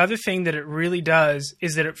think the other thing that it really does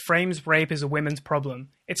is that it frames rape as a women's problem.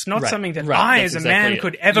 It's not something that I, as a man,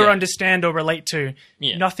 could ever understand or relate to.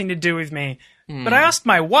 Yeah. Nothing to do with me. But I asked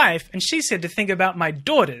my wife, and she said to think about my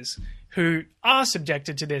daughters who are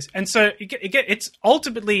subjected to this. And so it's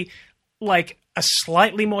ultimately like a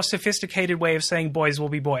slightly more sophisticated way of saying boys will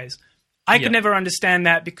be boys. I could never understand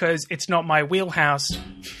that because it's not my wheelhouse.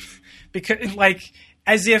 Because, like,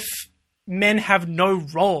 as if men have no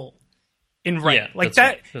role in rape. Like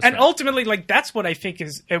that. Right. And ultimately, like, that's what I think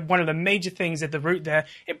is one of the major things at the root there.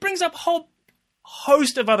 It brings up a whole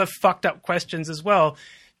host of other fucked up questions as well.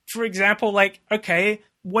 For example, like, okay,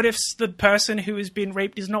 what if the person who has been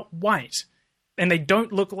raped is not white and they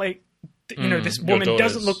don't look like, this woman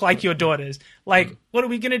doesn't look like your daughters? Like, what are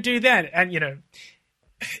we going to do then? And,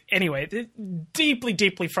 anyway, deeply,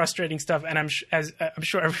 deeply frustrating stuff. And I'm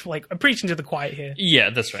sure, like, I'm preaching to the choir here. Yeah,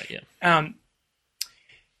 that's right. Yeah.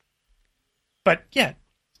 But yeah,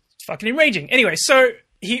 it's fucking enraging. Anyway, so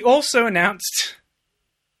he also announced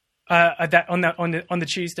that on the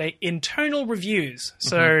Tuesday, internal reviews.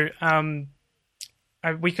 So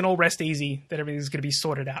we can all rest easy that everything's going to be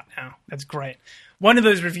sorted out now. That's great. One of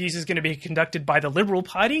those reviews is going to be conducted by the Liberal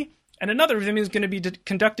Party, and another of them is going to be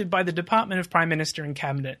conducted by the Department of Prime Minister and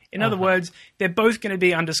Cabinet. In other words, they're both going to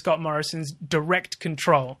be under Scott Morrison's direct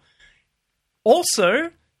control.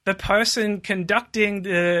 Also, the person conducting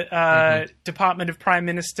the Department of Prime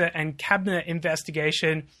Minister and Cabinet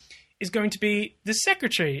investigation is going to be the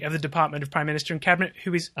Secretary of the Department of Prime Minister and Cabinet,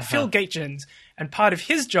 who is Phil Gaetjens. And part of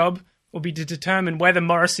his job will be to determine whether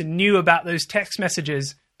Morrison knew about those text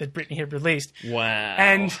messages that Brittany had released. Wow.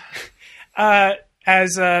 And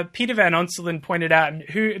as Peter Van Onselen pointed out,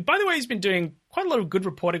 who, by the way, has been doing quite a lot of good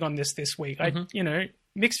reporting on this week.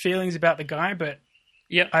 Mixed feelings about the guy, but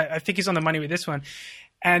I think he's on the money with this one.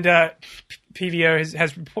 And PVO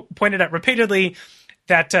has pointed out repeatedly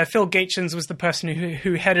that Phil Gaetjens was the person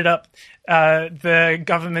who headed up the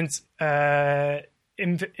government's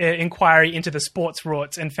inquiry into the sports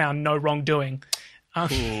rorts and found no wrongdoing.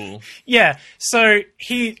 Cool. Yeah, so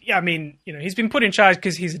he's been put in charge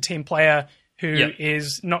because he's a team player who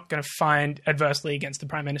is not going to find adversely against the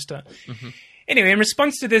Prime Minister. Mm-hmm. Anyway, in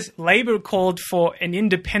response to this, Labour called for an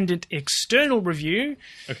independent external review.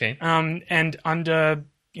 Okay. And under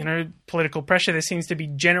political pressure, there seems to be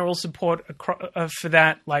general support for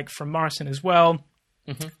that, like from Morrison as well.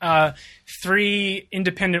 Mm-hmm. 3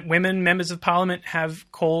 independent women members of Parliament have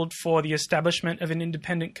called for the establishment of an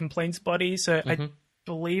independent complaints body. So I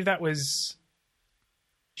believe that was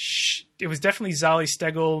it was definitely Zali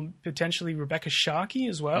Steggall, potentially Rebecca Sharkey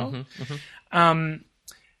as well. Mm-hmm. Mm-hmm.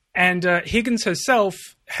 And Higgins herself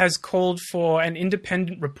has called for an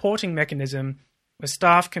independent reporting mechanism where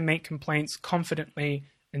staff can make complaints confidently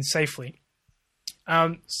and safely.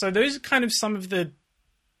 So those are kind of some of the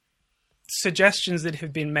suggestions that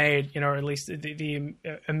have been made, or at least the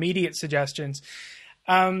immediate suggestions.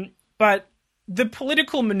 But the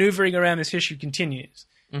political maneuvering around this issue continues.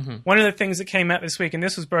 Mm-hmm. One of the things that came out this week, and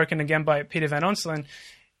this was broken again by Peter Van Onselen,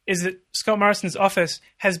 is that Scott Morrison's office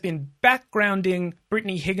has been backgrounding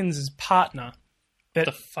Brittany Higgins' partner. That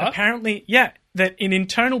the fuck? Apparently, that in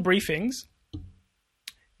internal briefings,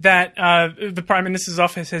 that the Prime Minister's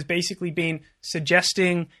office has basically been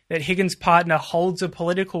suggesting that Higgins' partner holds a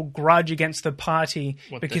political grudge against the party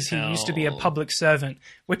because he used to be a public servant,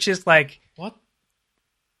 which is like... What?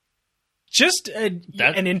 Just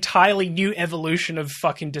an entirely new evolution of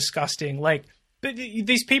fucking disgusting. Like, but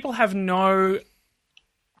these people have no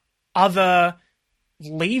other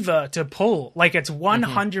lever to pull. Like, it's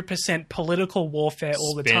 100% political warfare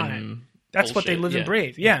all the time. That's what they live and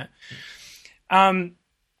breathe. Yeah.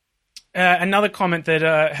 Another comment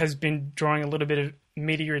that has been drawing a little bit of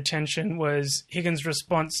media attention was Higgins'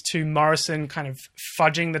 response to Morrison kind of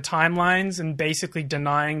fudging the timelines and basically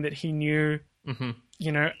denying that he knew,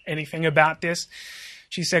 anything about this.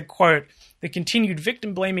 She said, quote, "The continued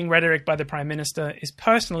victim-blaming rhetoric by the Prime Minister is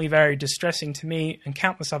personally very distressing to me and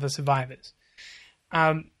countless other survivors."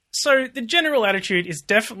 So the general attitude is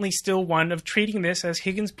definitely still one of treating this, as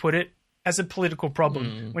Higgins put it, as a political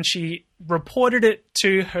problem. When she reported it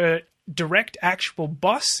to her direct actual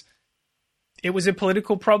boss, it was a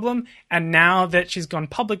political problem, and now that she's gone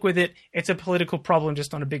public with it, it's a political problem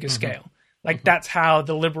just on a bigger scale. Like, that's how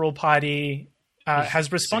the Liberal Party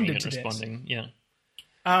has responded to this. Yeah.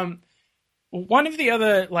 One of the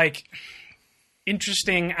other,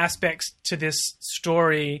 interesting aspects to this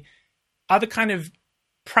story are the kind of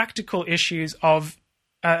practical issues of,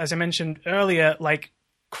 as I mentioned earlier,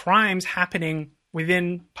 crimes happening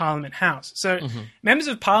within Parliament House. So members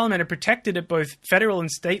of Parliament are protected at both federal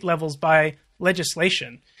and state levels by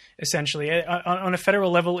legislation, essentially. On a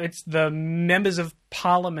federal level, it's the Members of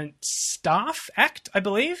Parliament Staff Act, I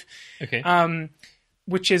believe. Okay.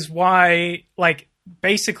 Which is why,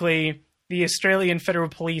 basically the Australian Federal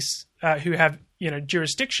Police, who have,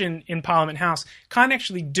 jurisdiction in Parliament House, can't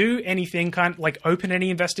actually do anything, can't open any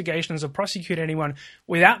investigations or prosecute anyone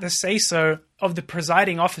without the say-so of the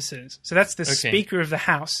presiding officers. So that's the Speaker of the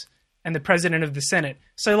House and the President of the Senate.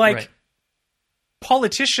 So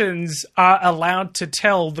politicians are allowed to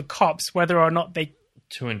tell the cops whether or not they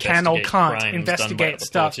can or can't investigate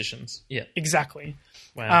stuff. Politicians. Yeah. Exactly.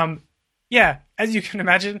 Wow. As you can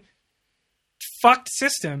imagine, fucked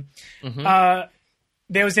system.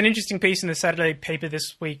 There was an interesting piece in the Saturday paper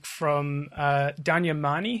this week from Danya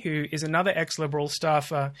Mani, who is another ex-Liberal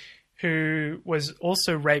staffer who was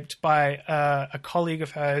also raped by a colleague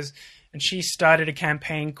of hers, and she started a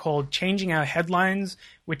campaign called Changing Our Headlines,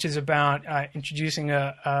 which is about introducing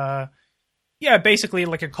basically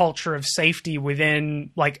a culture of safety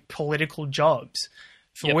within political jobs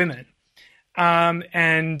for women.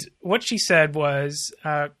 And what she said was,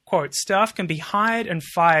 quote, "Staff can be hired and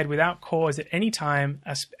fired without cause at any time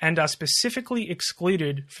and are specifically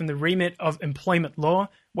excluded from the remit of employment law,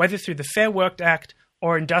 whether through the Fair Work Act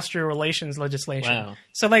or industrial relations legislation." Wow.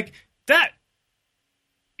 So that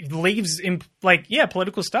leaves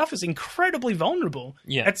political staff is incredibly vulnerable.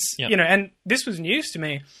 Yeah. It's, and this was news to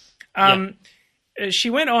me. She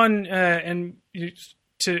went on and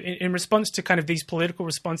in response to kind of these political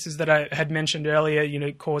responses that I had mentioned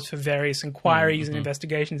earlier, calls for various inquiries and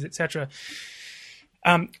investigations, etc.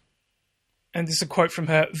 And this is a quote from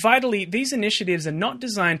her. "Vitally, these initiatives are not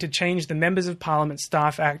designed to change the Members of Parliament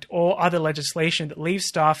Staff Act or other legislation that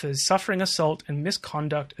leaves staffers suffering assault and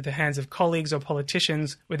misconduct at the hands of colleagues or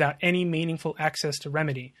politicians without any meaningful access to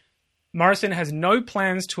remedy. Morrison has no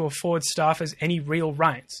plans to afford staffers any real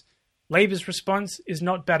rights. Labour's response is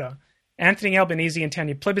not better. Anthony Albanese and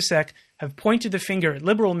Tanya Plibersek have pointed the finger at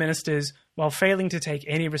Liberal ministers while failing to take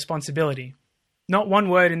any responsibility. not one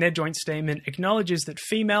word in their joint statement acknowledges that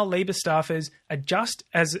female Labour staffers are just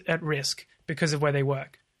as at risk because of where they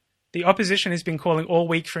work. The opposition has been calling all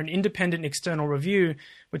week for an independent external review,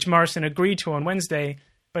 which Morrison agreed to on Wednesday,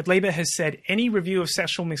 but Labour has said any review of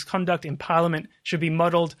sexual misconduct in Parliament should be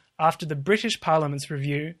modelled after the British Parliament's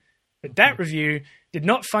review, but that review did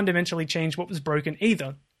not fundamentally change what was broken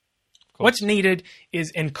either. What's needed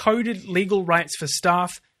is encoded legal rights for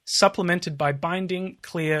staff, supplemented by binding,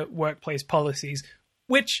 clear workplace policies,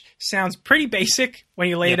 which sounds pretty basic when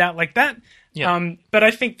you lay it out like that. But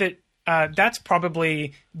I think that that's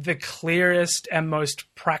probably the clearest and most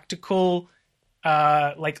practical,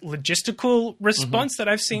 logistical response that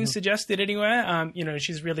I've seen suggested anywhere.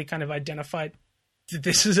 She's really kind of identified that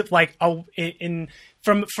this is like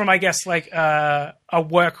from I guess like a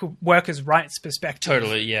workers' rights perspective.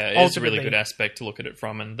 Totally, yeah, it's a really good aspect to look at it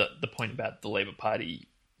from, and the point about the Labour Party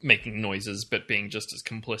making noises but being just as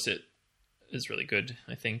complicit is really good,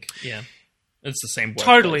 I think. Yeah. It's the same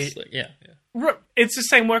workplace. Totally. Yeah. It's the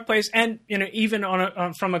same workplace. And, even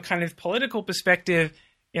from a kind of political perspective,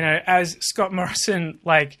 as Scott Morrison,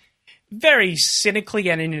 very cynically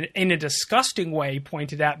and in a disgusting way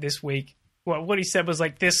pointed out this week, what he said was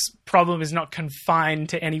this problem is not confined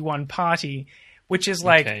to any one party, which is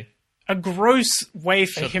a gross way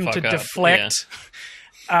for him to deflect.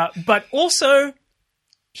 Yeah. But also,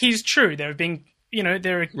 he's true. There have been,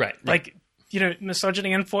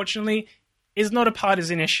 misogyny, unfortunately, is not a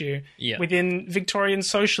partisan issue. Yeah. Within Victorian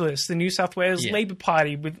Socialists, the New South Wales Labour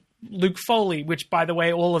Party, with Luke Foley, which, by the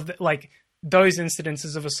way, all of those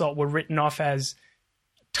incidences of assault were written off as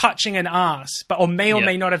touching an ass, or may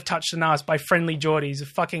not have touched an ass by Friendly Geordies, a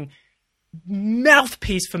fucking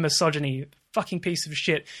mouthpiece for misogyny, fucking piece of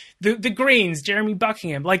shit. The Greens, Jeremy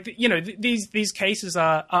Buckingham, these cases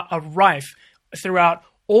are rife throughout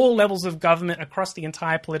all levels of government across the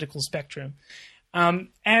entire political spectrum.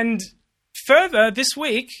 And further, this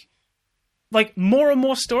week, more and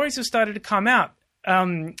more stories have started to come out.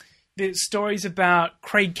 The stories about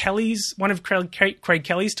one of Craig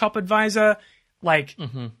Kelly's top advisor,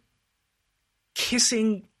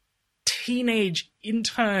 kissing teenage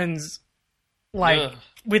interns,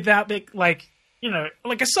 without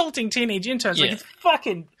assaulting teenage interns. It's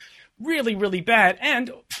fucking really, really bad.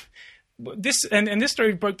 And this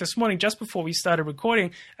story broke this morning just before we started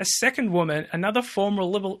recording. A second woman, another former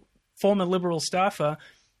Liberal staffer,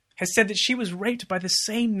 has said that she was raped by the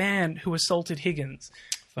same man who assaulted Higgins.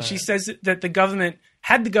 She says that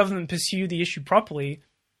had the government pursued the issue properly,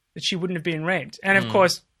 that she wouldn't have been raped. And of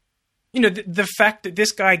course, the fact that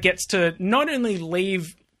this guy gets to not only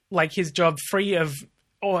leave his job free of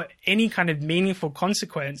or any kind of meaningful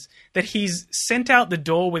consequence, that he's sent out the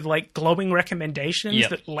door with glowing recommendations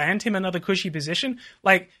that land him another cushy position.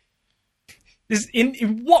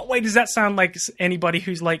 In what way does that sound like anybody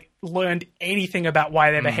who's learned anything about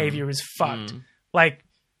why their behavior is fucked?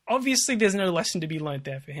 Obviously there's no lesson to be learned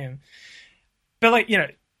there for him. But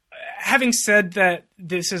having said that,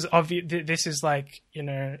 this is obvious. This is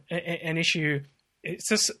an issue.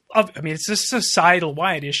 It's a societal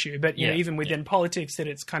wide issue, but even within politics, that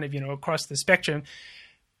it's kind of across the spectrum.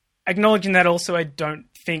 Acknowledging that also, I don't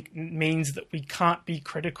think means that we can't be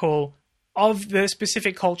critical of the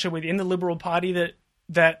specific culture within the Liberal Party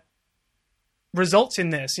that results in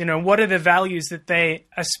this. What are the values that they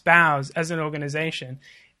espouse as an organization,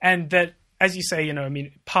 and that, as you say,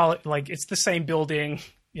 it's the same building,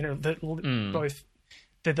 both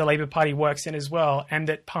that the Labour Party works in as well, and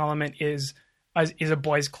that Parliament is a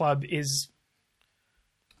boys' club is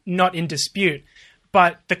not in dispute,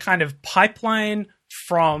 but the kind of pipeline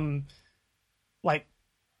from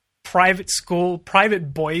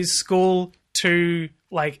private boys' school to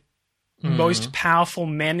most powerful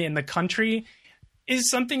men in the country is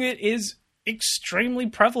something that is extremely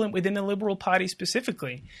prevalent within the Liberal Party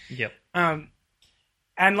specifically. Yep.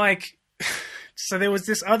 So there was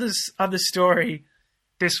this other story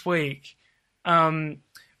this week,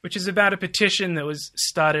 which is about a petition that was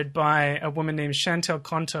started by a woman named Chantal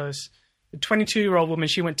Contos, a 22-year-old woman.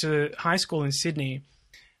 She went to high school in Sydney.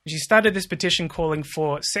 She started this petition calling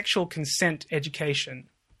for sexual consent education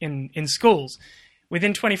in schools.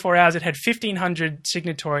 Within 24 hours, it had 1,500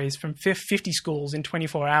 signatories from 50 schools in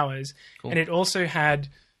 24 hours. Cool. And it also had,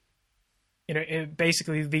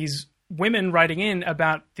 basically these women writing in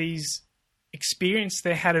about these experiences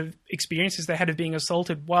they had of being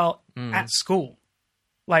assaulted while at school.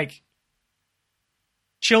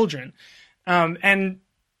 Children. And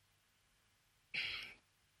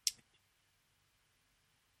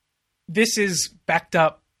this is backed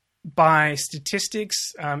up by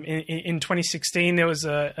statistics. In 2016, there was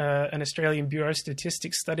an Australian Bureau of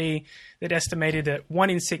Statistics study that estimated that 1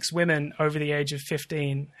 in 6 women over the age of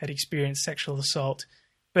 15 had experienced sexual assault.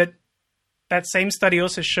 But that same study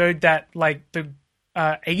also showed that like the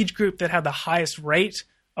age group that had the highest rate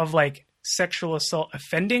of like sexual assault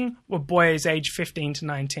offending were boys aged 15 to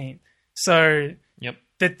 19. So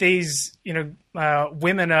that these,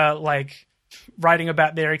 women are like writing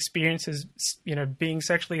about their experiences, being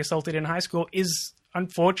sexually assaulted in high school is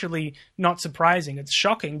unfortunately not surprising. It's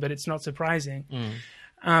shocking, but it's not surprising.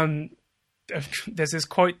 There's this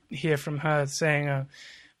quote here from her saying,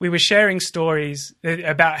 "We were sharing stories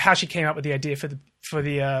about how she came up with the idea for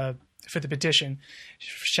the petition."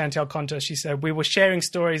 Chantal Conter, she said, "We were sharing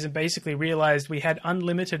stories and basically realized we had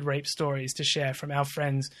unlimited rape stories to share from our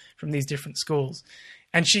friends from these different schools."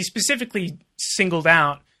 And she specifically singled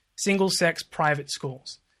out single-sex private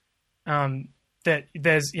schools. That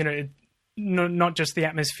there's, not just the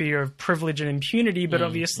atmosphere of privilege and impunity, but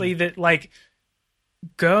obviously that like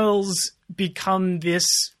girls become this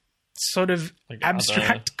sort of like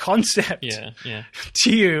abstract concept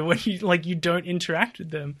to you when you don't interact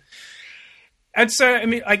with them. And so, I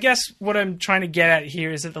mean, I guess what I'm trying to get at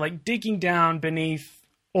here is that like digging down beneath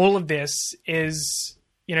all of this is,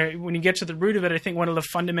 when you get to the root of it, I think one of the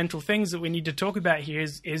fundamental things that we need to talk about here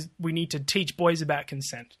is we need to teach boys about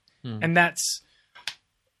consent. And that's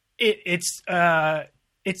it. It's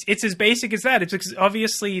as basic as that. It's because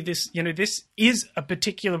obviously this is a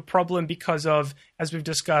particular problem because of, as we've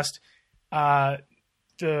discussed, the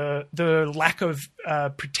lack of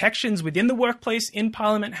protections within the workplace in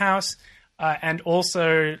Parliament House, and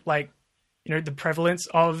also the prevalence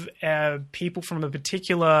of people from a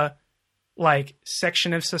particular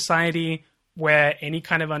section of society where any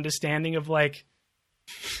kind of understanding of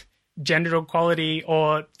gender equality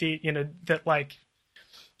or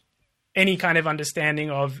any kind of understanding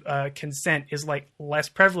of consent is less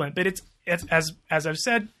prevalent. But it's as I've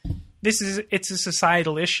said, it's a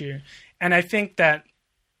societal issue. And I think that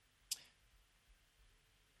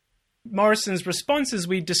Morrison's response, as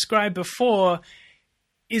we described before,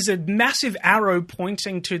 is a massive arrow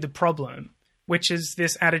pointing to the problem, which is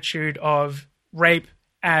this attitude of rape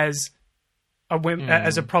as a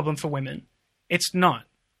problem for women. It's not.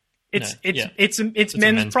 It's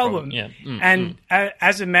men's problem.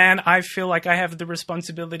 As a man, I feel like I have the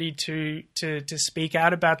responsibility to speak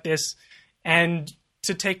out about this and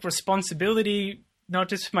to take responsibility, not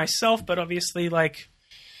just for myself, but obviously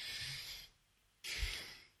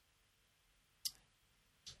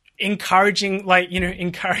encouraging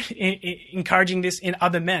this in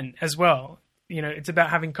other men as well. It's about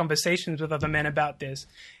having conversations with other men about this.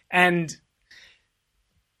 And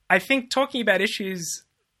I think talking about issues,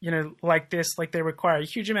 like this, they require a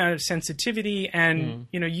huge amount of sensitivity. And,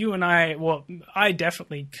 you and I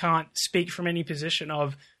definitely can't speak from any position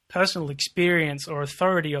of personal experience or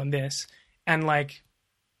authority on this. And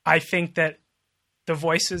I think that the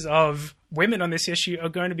voices of women on this issue are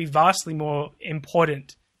going to be vastly more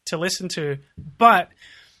important to listen to. But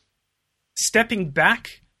stepping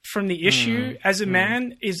back from the issue as a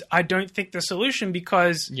man is, I don't think, the solution,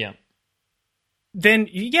 because then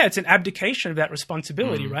it's an abdication of that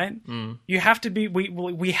responsibility, right? You have to be,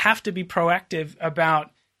 we have to be proactive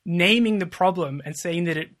about naming the problem and saying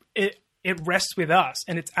that it rests with us,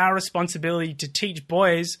 and it's our responsibility to teach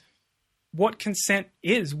boys what consent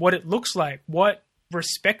is, what it looks like, what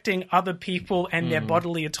respecting other people and their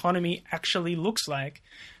bodily autonomy actually looks like.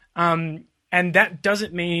 And that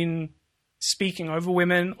doesn't mean speaking over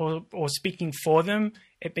women or speaking for them.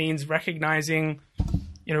 It means recognizing,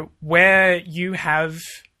 where you have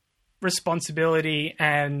responsibility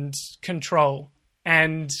and control,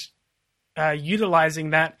 and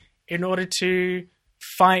utilizing that in order to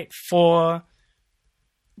fight for,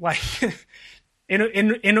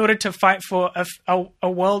 in order to fight for a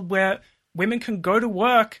world where women can go to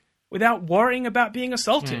work without worrying about being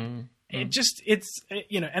assaulted. And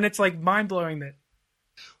it's mind blowing that,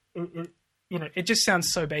 it just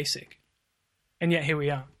sounds so basic, and yet here we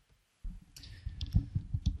are.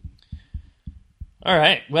 All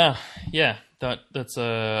right. Well, yeah, that's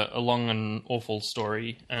a long and awful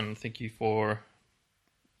story, and thank you for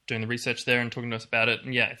doing the research there and talking to us about it.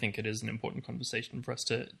 And yeah, I think it is an important conversation for us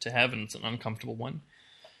to have, and it's an uncomfortable one.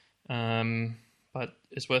 But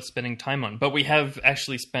it's worth spending time on. But we have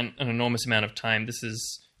actually spent an enormous amount of time. This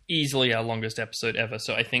is easily our longest episode ever,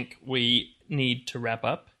 so I think we need to wrap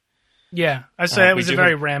up. Yeah, I'd say it was a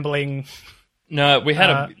very rambling. No, we had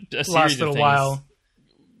a series last of little things. while.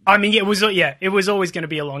 I mean, it was always going to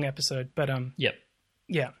be a long episode, but Yep.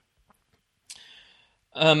 yeah.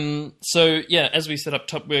 So yeah, as we set up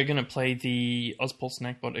top, we're going to play the Ozpol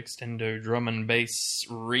Snackbot Extendo drum and bass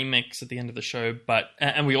remix at the end of the show,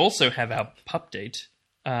 and we also have our pup date.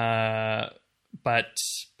 But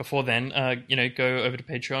before then, go over to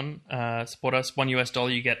Patreon, support us.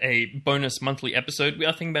 $1, you get a bonus monthly episode. We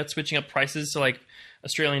are thinking about switching up prices to like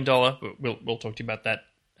Australian dollar. We'll talk to you about that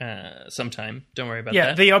sometime. Don't worry about that.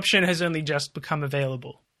 Yeah, the option has only just become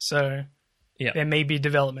available, so yeah, there may be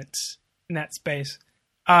developments in that space.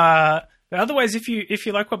 But otherwise, if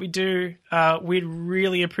you like what we do, we'd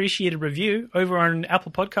really appreciate a review over on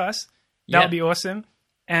Apple Podcasts. That would be awesome.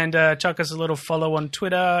 And chuck us a little follow on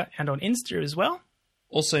Twitter and on Insta as well.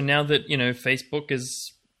 Also, now that, Facebook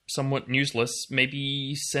is somewhat newsless,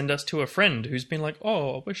 maybe send us to a friend who's been like,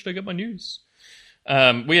 oh, where should I get my news?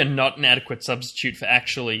 We are not an adequate substitute for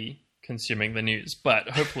actually consuming the news, but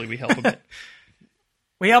hopefully we help a bit.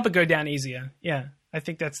 We help it go down easier. Yeah, I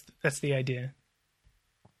think that's the idea.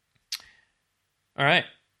 All right.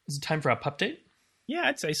 Is it time for our pup date? Yeah,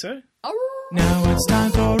 I'd say so. Now it's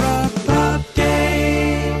time for a pup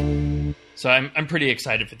date. So I'm pretty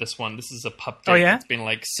excited for this one. This is a pup date. Oh, yeah? It's been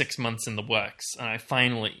like 6 months in the works, and I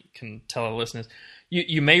finally can tell our listeners.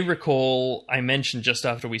 You may recall I mentioned just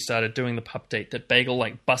after we started doing the pup date that Bagel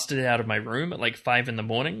like busted out of my room at like 5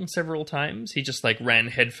 a.m. several times. He just like ran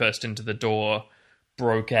headfirst into the door,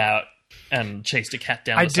 broke out, and chased a cat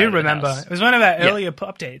down the side of the remember. house. It was one of our earlier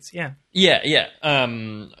updates, yeah. Yeah.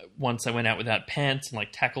 Once I went out without pants and like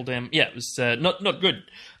tackled him. Yeah, it was not good.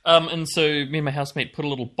 And so me and my housemate put a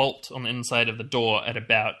little bolt on the inside of the door at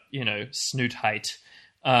about, snoot height,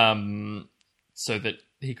 so that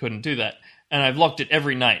he couldn't do that. And I've locked it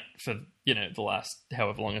every night for, the last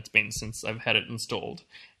however long it's been since I've had it installed.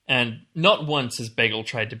 And not once has Bagel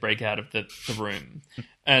tried to break out of the room.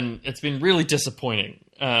 And it's been really disappointing.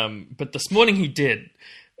 But this morning he did.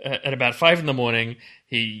 At about 5 a.m,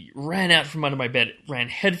 he ran out from under my bed, ran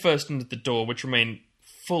headfirst into the door, which remained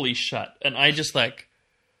fully shut. And I just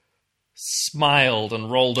smiled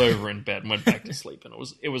and rolled over in bed and went back to sleep. And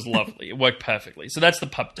it was lovely. It worked perfectly. So that's the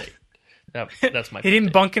pup date. That's my. He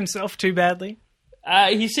didn't bonk himself too badly?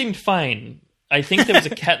 He seemed fine. I think there was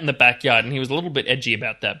a cat in the backyard, and he was a little bit edgy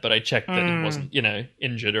about that. But I checked that he wasn't,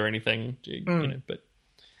 injured or anything. But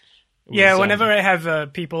yeah, whenever I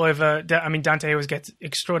have people over, Dante always gets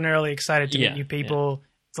extraordinarily excited to meet new people. Yeah.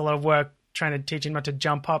 It's a lot of work trying to teach him not to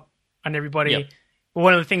jump up on everybody. Yep. But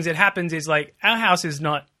one of the things that happens is like our house is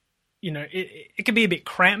not, it can be a bit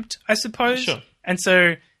cramped, I suppose. Sure. And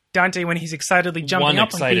so Dante, when he's excitedly jumping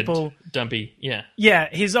up on people, dumpy,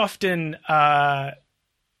 he's often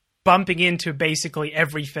bumping into basically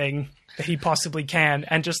everything that he possibly can,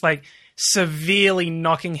 and just like severely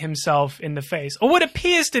knocking himself in the face, or what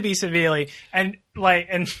appears to be severely, and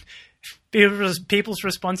people's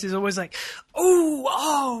response is always like,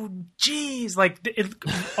 oh, geez, like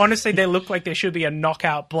honestly, they look like there should be a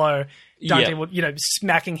knockout blow. Dante would,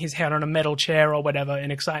 smacking his head on a metal chair or whatever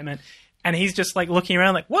in excitement. And he's just like looking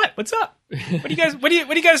around like, what's up? What are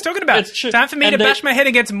you guys talking about? Time for me to bash my head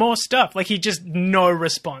against more stuff. Like, he just no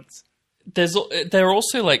response. They're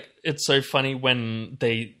also like, it's so funny when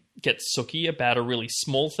they get sooky about a really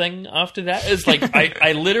small thing after that. It's like,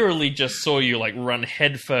 I literally just saw you like run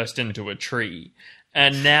headfirst into a tree.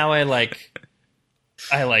 And now I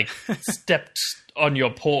stepped on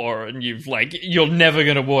your paw and you're never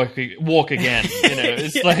going to walk again.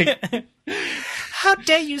 It's like... How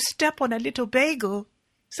dare you step on a little bagel?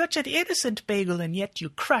 Such an innocent bagel, and yet you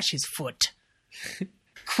crush his foot.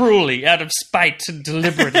 Cruelly, out of spite and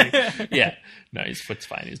deliberately. Yeah. No, his foot's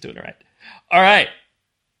fine. He's doing all right. All right.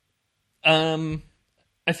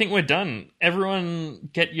 I think we're done. Everyone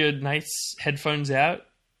get your nice headphones out.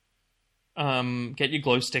 Get your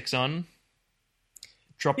glow sticks on.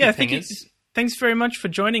 Drop your fingers. Thanks very much for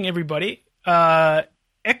joining, everybody.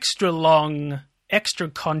 Extra long, extra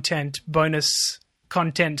content, bonus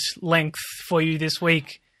content length for you this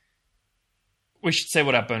week. We should say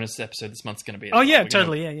what our bonus episode this month's going to be. Oh, yeah,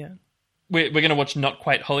 totally. Yeah. We're going to watch Not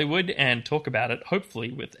Quite Hollywood and talk about it,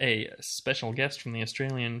 hopefully, with a special guest from the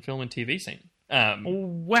Australian film and TV scene.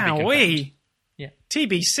 Wowee. Yeah.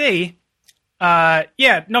 TBC.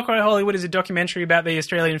 Not Quite Hollywood is a documentary about the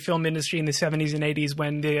Australian film industry in the 70s and 80s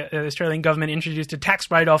when the Australian government introduced a tax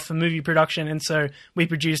write-off for movie production, and so we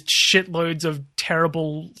produced shitloads of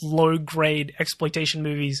terrible, low-grade exploitation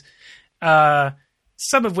movies,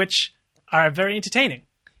 some of which are very entertaining,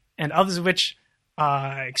 and others of which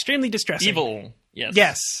are extremely distressing. Evil, yes.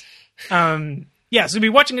 Yes. So we'll be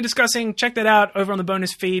watching and discussing. Check that out over on the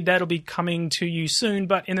bonus feed. That'll be coming to you soon,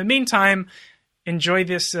 but in the meantime... enjoy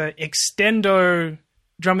this extendo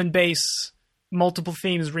drum and bass multiple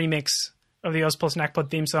themes remix